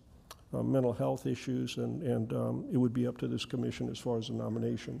the mental health issues, and it would be up to this commission as far as the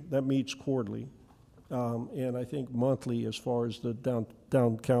nomination. That meets quarterly, and I think monthly as far as the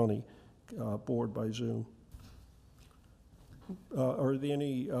down county board by Zoom. Are there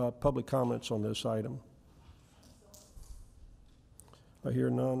any public comments on this item? I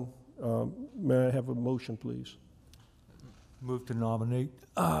hear none. May I have a motion, please? Move to nominate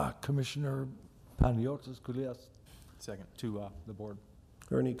Commissioner Panagiotis Kulyas. Second. To the board.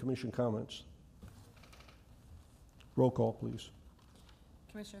 Are any commission comments? Roll call, please.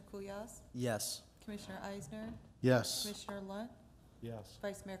 Commissioner Kulyas? Yes. Commissioner Eisner? Yes. Commissioner Lunt? Yes.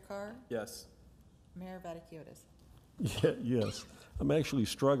 Vice Mayor Carr? Yes. Mayor Vaticius? Yeah, yes. I'm actually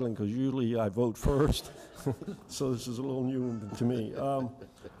struggling because usually I vote first, so this is a little new to me.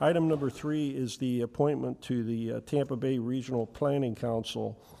 Item number 3 is the appointment to the Tampa Bay Regional Planning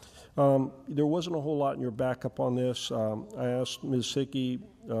Council. There wasn't a whole lot in your backup on this. I asked Ms. Hickey,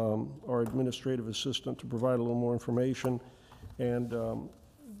 our administrative assistant, to provide a little more information. And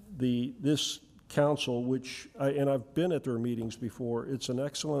this council, and I've been at their meetings before, it's an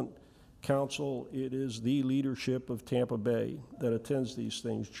excellent council. It is the leadership of Tampa Bay that attends these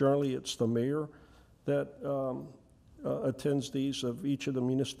things. Generally, it's the mayor that attends these of each of the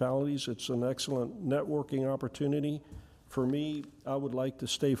municipalities. It's an excellent networking opportunity. For me, I would like to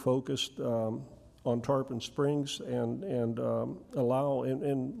stay focused on Tarpon Springs and allow,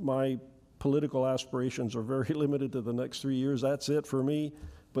 and my political aspirations are very limited to the next 3 years. That's it for me.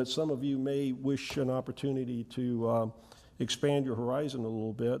 But some of you may wish an opportunity to expand your horizon a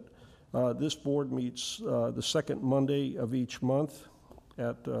little bit. This board meets the second Monday of each month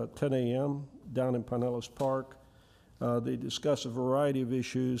at 10 a.m. down in Pinellas Park. They discuss a variety of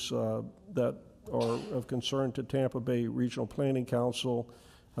issues that are of concern to Tampa Bay Regional Planning Council,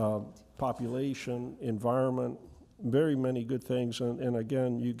 population, environment, very many good things. And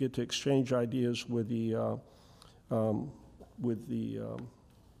again, you get to exchange ideas with the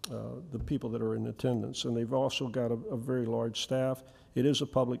people that are in attendance. And they've also got a very large staff. It is a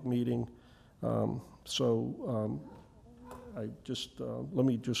public meeting, let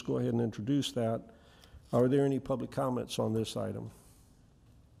me just go ahead and introduce that. Are there any public comments on this item?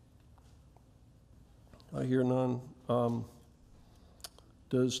 I hear none.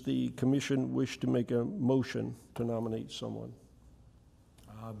 Does the commission wish to make a motion to nominate someone?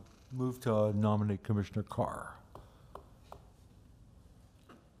 Move to nominate Commissioner Carr.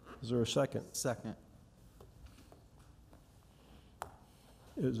 Is there a second? Second.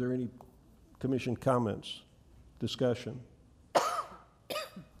 Is there any commission comments, discussion?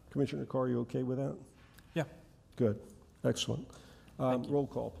 Commissioner Carr, you okay with that? Yeah. Good, excellent. Roll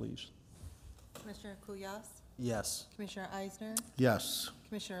call, please. Commissioner Kulyas? Yes. Commissioner Eisner? Yes.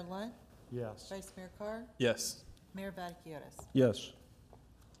 Commissioner Lunt? Yes. Vice Mayor Carr? Yes. Mayor Vaticius? Yes.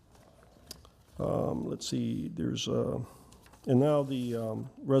 Let's see, there's, and now the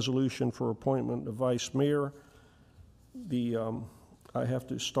resolution for appointment of vice mayor. I have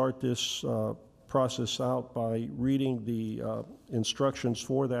to start this process out by reading the instructions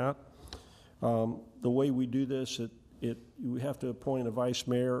for that. The way we do this, we have to appoint a vice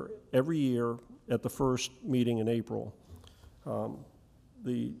mayor every year at the first meeting in April.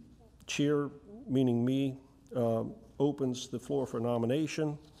 The chair, meaning me, opens the floor for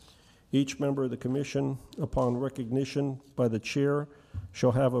nomination. Each member of the commission, upon recognition by the chair,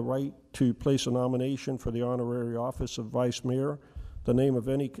 shall have a right to place a nomination for the honorary office of vice mayor, the name of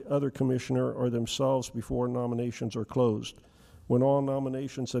any other commissioner or themselves before nominations are closed. When all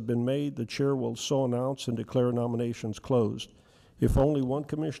nominations have been made, the chair will so announce and declare nominations closed. If only one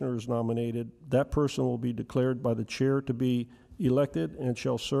commissioner is nominated, that person will be declared by the chair to be elected and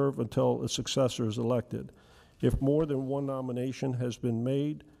shall serve until a successor is elected. If more than one nomination has been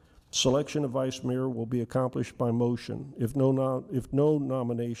made, selection of vice mayor will be accomplished by motion. If no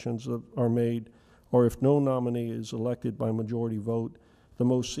nominations are made, or if no nominee is elected by majority vote, the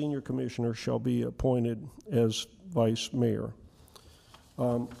most senior commissioner shall be appointed as vice mayor.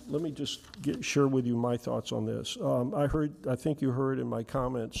 Let me just share with you my thoughts on this. I think you heard in my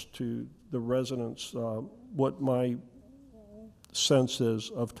comments to the residents what my sense is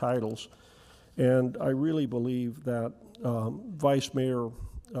of titles. And I really believe that vice mayor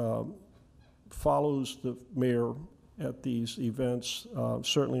follows the mayor at these events,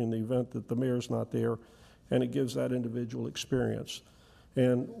 certainly in the event that the mayor's not there, and it gives that individual experience.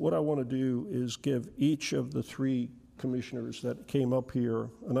 And what I want to do is give each of the three commissioners that came up here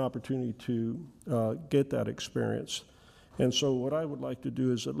an opportunity to get that experience. And so what I would like to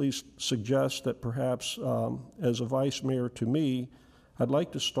do is at least suggest that perhaps as a vice mayor to me, I'd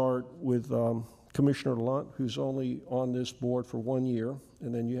like to start with Commissioner Lunt, who's only on this board for 1 year,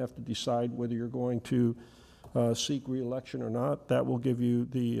 and then you have to decide whether you're going to seek re-election or not. That will give you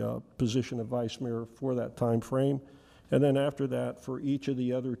the position of vice mayor for that time frame. And then after that, for each of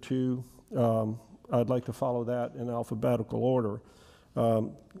the other two, I'd like to follow that in alphabetical order.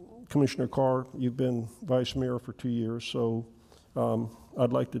 Commissioner Carr, you've been vice mayor for 2 years, so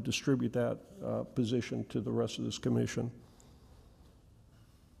I'd like to distribute that position to the rest of this commission.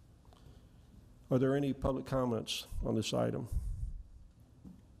 Are there any public comments on this item?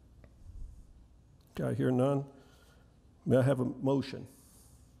 Okay, I hear none. May I have a motion?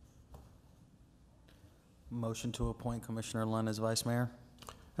 Motion to appoint Commissioner Lund as vice mayor.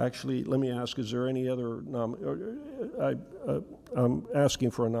 Actually, let me ask, is there any other, I'm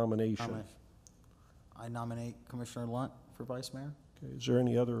asking for a nomination. I nominate Commissioner Lunt for vice mayor. Okay, is there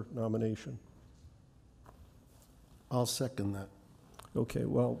any other nomination? I'll second that. Okay,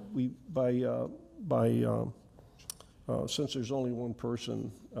 well, since there's only one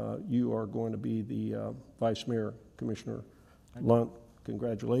person, you are going to be the vice mayor, Commissioner Lunt.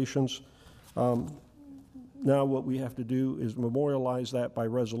 Congratulations. Now what we have to do is memorialize that by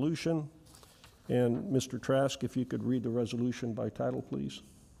resolution. And Mr. Trask, if you could read the resolution by title, please.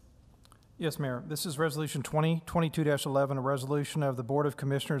 Yes, Mayor. This is Resolution 2022-11, a resolution of the Board of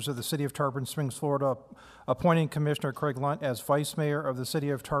Commissioners of the City of Tarpon Springs, Florida, appointing Commissioner Craig Lunt as Vice Mayor of the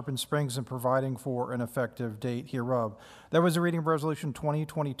City of Tarpon Springs and providing for an effective date hereof. That was a reading of Resolution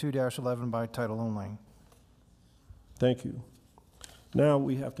 2022-11 by title only. Thank you. Now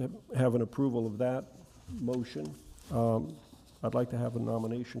we have to have an approval of that motion. I'd like to have a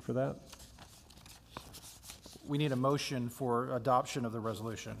nomination for that. We need a motion for adoption of the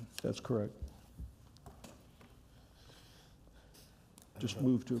resolution. That's correct. Just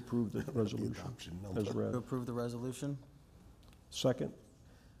move to approve the resolution as read. To approve the resolution. Second.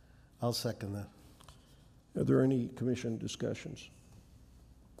 I'll second that. Are there any commission discussions?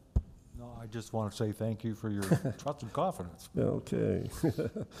 No, I just want to say thank you for your trust and confidence. Okay.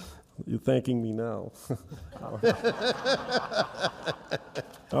 You're thanking me now.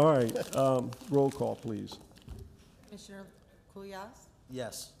 All right, roll call, please. Commissioner Kulyas?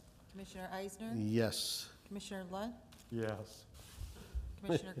 Yes. Commissioner Eisner? Yes. Commissioner Lunt? Yes.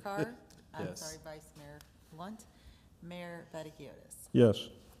 Commissioner Carr? I'm Yes. sorry, Vice Mayor Lunt. Mayor Vaticius? Yes.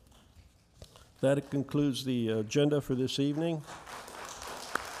 That concludes the agenda for this evening.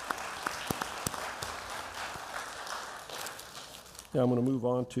 Now I'm going to move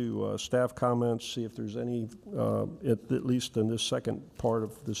on to staff comments, see if there's any, at least in this second part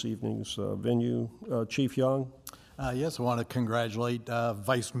of this evening's venue. Chief Young? Yes, I want to congratulate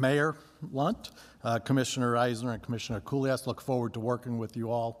Vice Mayor Lunt, Commissioner Eisner, and Commissioner Kulyas. Look forward to working with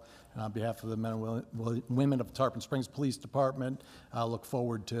you all. And on behalf of the men and women of Tarpon Springs Police Department, I look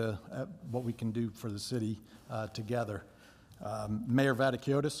forward to what we can do for the city together. Mayor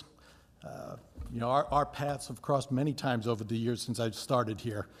Vaticius, you know, our paths have crossed many times over the years since I've started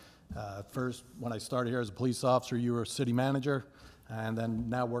here. First, when I started here as a police officer, you were a city manager, and then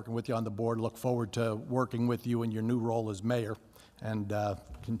now working with you on the board. Look forward to working with you in your new role as mayor and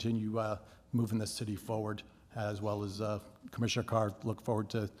continue moving the city forward, as well as Commissioner Carr. Look forward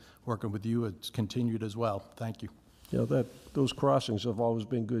to working with you. It's continued as well. Thank you. Yeah, those crossings have always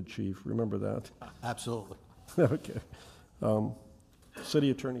been good, Chief. Remember that. Absolutely. Okay.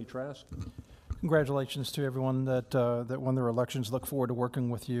 City Attorney Trask? Congratulations to everyone that won their elections. Look forward to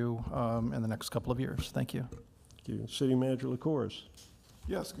working with you in the next couple of years. Thank you. Thank you. City Manager LaCourse.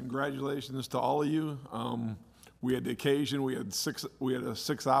 Yes, congratulations to all of you. We had the occasion, we had a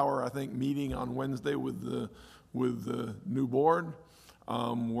 6-hour, I think, meeting on Wednesday with the new board,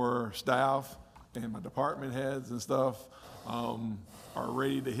 where staff and my department heads and stuff are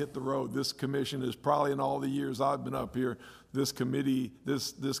ready to hit the road. This commission is probably, in all the years I've been up here, this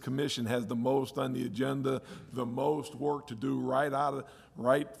commission has the most on the agenda, the most work to do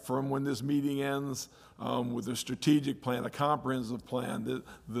right from when this meeting ends, with a strategic plan, a comprehensive plan.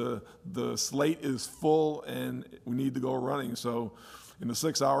 The slate is full and we need to go running. So in the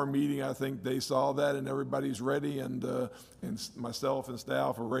 6-hour meeting, I think they saw that and everybody's ready, and myself and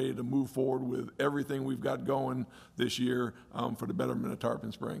staff are ready to move forward with everything we've got going this year for the betterment of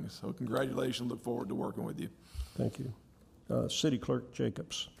Tarpon Springs. So congratulations, look forward to working with you. Thank you. City Clerk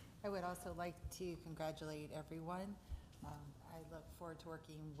Jacobs. I would also like to congratulate everyone. I look forward to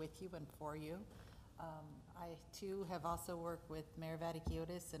working with you and for you. I, too, have also worked with Mayor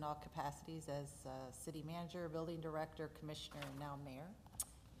Vaticiotis in all capacities as city manager, building director, commissioner, and now mayor.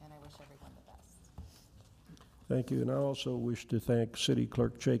 And I wish everyone the best. Thank you. And I also wish to thank City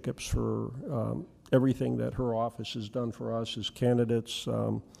Clerk Jacobs for everything that her office has done for us as candidates.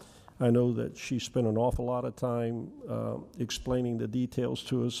 I know that she spent an awful lot of time explaining the details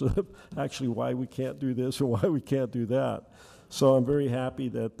to us of actually why we can't do this or why we can't do that. So I'm very happy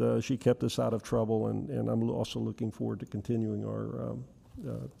that she kept us out of trouble, and I'm also looking forward to continuing our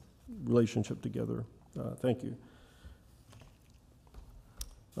relationship together. Thank you.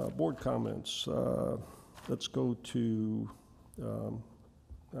 Board comments. Let's go to,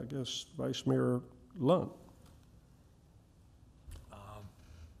 I guess, Vice Mayor Lunt.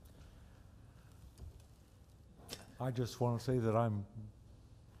 I just want to say that I'm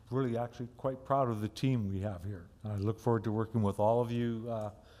really actually quite proud of the team we have here. I look forward to working with all of you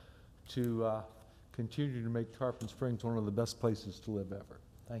to continue to make Tarpon Springs one of the best places to live ever.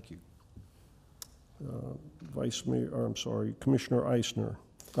 Thank you. Vice Mayor, or I'm sorry, Commissioner Eisner.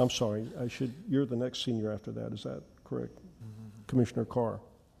 I'm sorry, you're the next senior after that, is that correct? Mm-hmm. Commissioner Carr.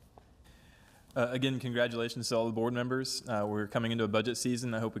 Again, congratulations to all the board members. We're coming into a budget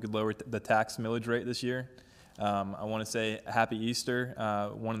season. I hope we could lower the tax millage rate this year. I want to say happy Easter.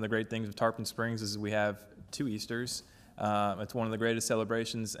 One of the great things of Tarpon Springs is we have 2 Easters. It's one of the greatest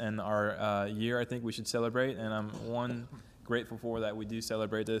celebrations in our year. I think we should celebrate, and I'm grateful for that we do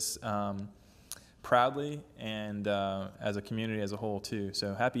celebrate this proudly and as a community as a whole too.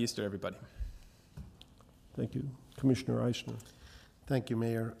 So happy Easter, everybody. Thank you. Commissioner Eisner. Thank you,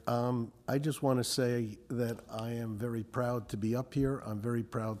 Mayor. I just want to say that I am very proud to be up here. I'm very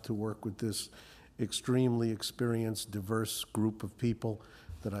proud to work with this extremely experienced, diverse group of people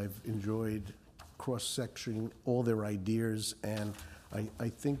that I've enjoyed cross-sectioning all their ideas, and I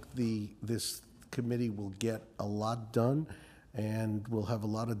think this committee will get a lot done, and we'll have a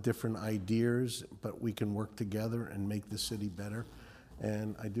lot of different ideas, but we can work together and make the city better.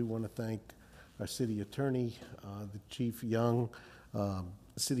 And I do want to thank our city attorney, the Chief Young,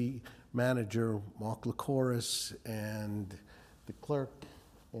 city manager Mark LaCourse, and the clerk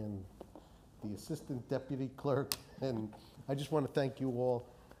and the assistant deputy clerk, and I just want to thank you all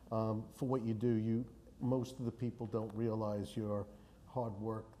for what you do. Most of the people don't realize your hard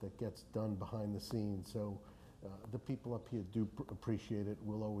work that gets done behind the scenes. So the people up here do appreciate it.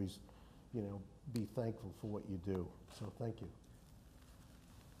 We'll always, be thankful for what you do. So thank you.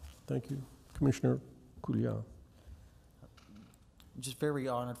 Thank you, Commissioner Couliard. I'm just very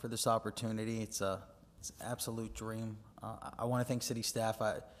honored for this opportunity. It's an absolute dream. I want to thank city staff.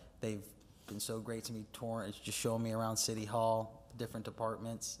 They've been so great to me. It's just showing me around City Hall, different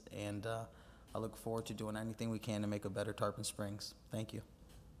departments, and I look forward to doing anything we can to make a better Tarpon Springs. Thank you.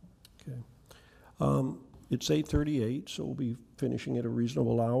 Okay. It's 8:38, so we'll be finishing at a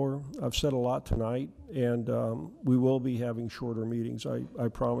reasonable hour. I've said a lot tonight, and we will be having shorter meetings. I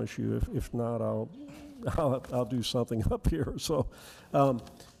promise you. If not, I'll do something up here. So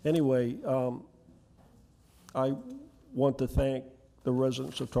anyway, I want to thank the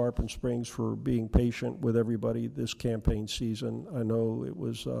residents of Tarpon Springs for being patient with everybody this campaign season. I know it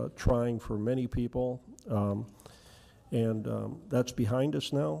was trying for many people, and that's behind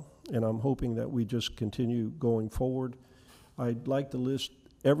us now, and I'm hoping that we just continue going forward. I'd like to list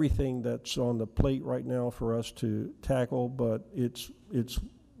everything that's on the plate right now for us to tackle, but it's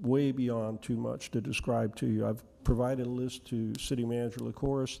way beyond too much to describe to you. I've provided a list to City Manager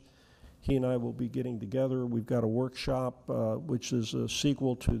LaCourse. He and I will be getting together. We've got a workshop, which is a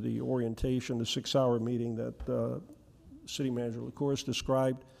sequel to the orientation, the 6-hour meeting that City Manager LaCourse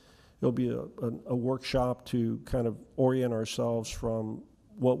described. it'll be a workshop to kind of orient ourselves from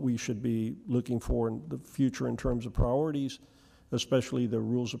what we should be looking for in the future in terms of priorities, especially the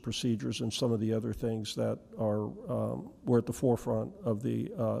rules of procedures and some of the other things that are were at the forefront of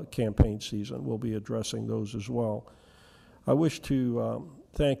the campaign season. We'll be addressing those as well. I wish to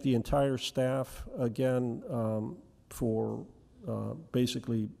thank the entire staff again for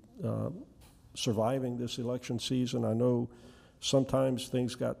basically surviving this election season. I know sometimes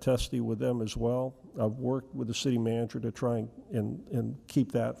things got testy with them as well. I've worked with the city manager to try and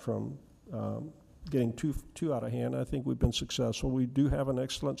keep that from getting too out of hand. I think we've been successful. We do have an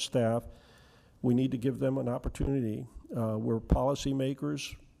excellent staff. We need to give them an opportunity. We're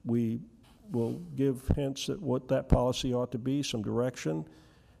policymakers. We will give hints at what that policy ought to be, some direction,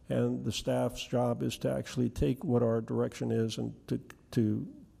 and the staff's job is to actually take what our direction is and to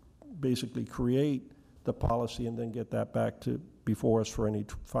basically create the policy and then get that back to before us for any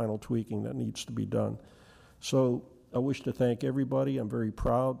final tweaking that needs to be done. So I wish to thank everybody. I'm very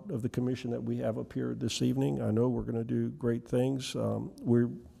proud of the commission that we have up here this evening. I know we're going to do great things. We're,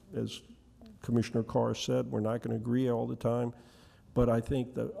 as Commissioner Carr said, we're not going to agree all the time, but I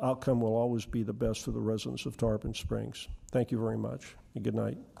think the outcome will always be the best for the residents of Tarpon Springs. Thank you very much, and good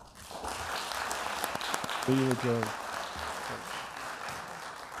night. Meeting adjourned.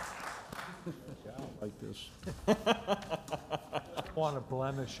 Like this. Want to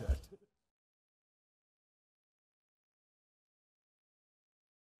blemish it.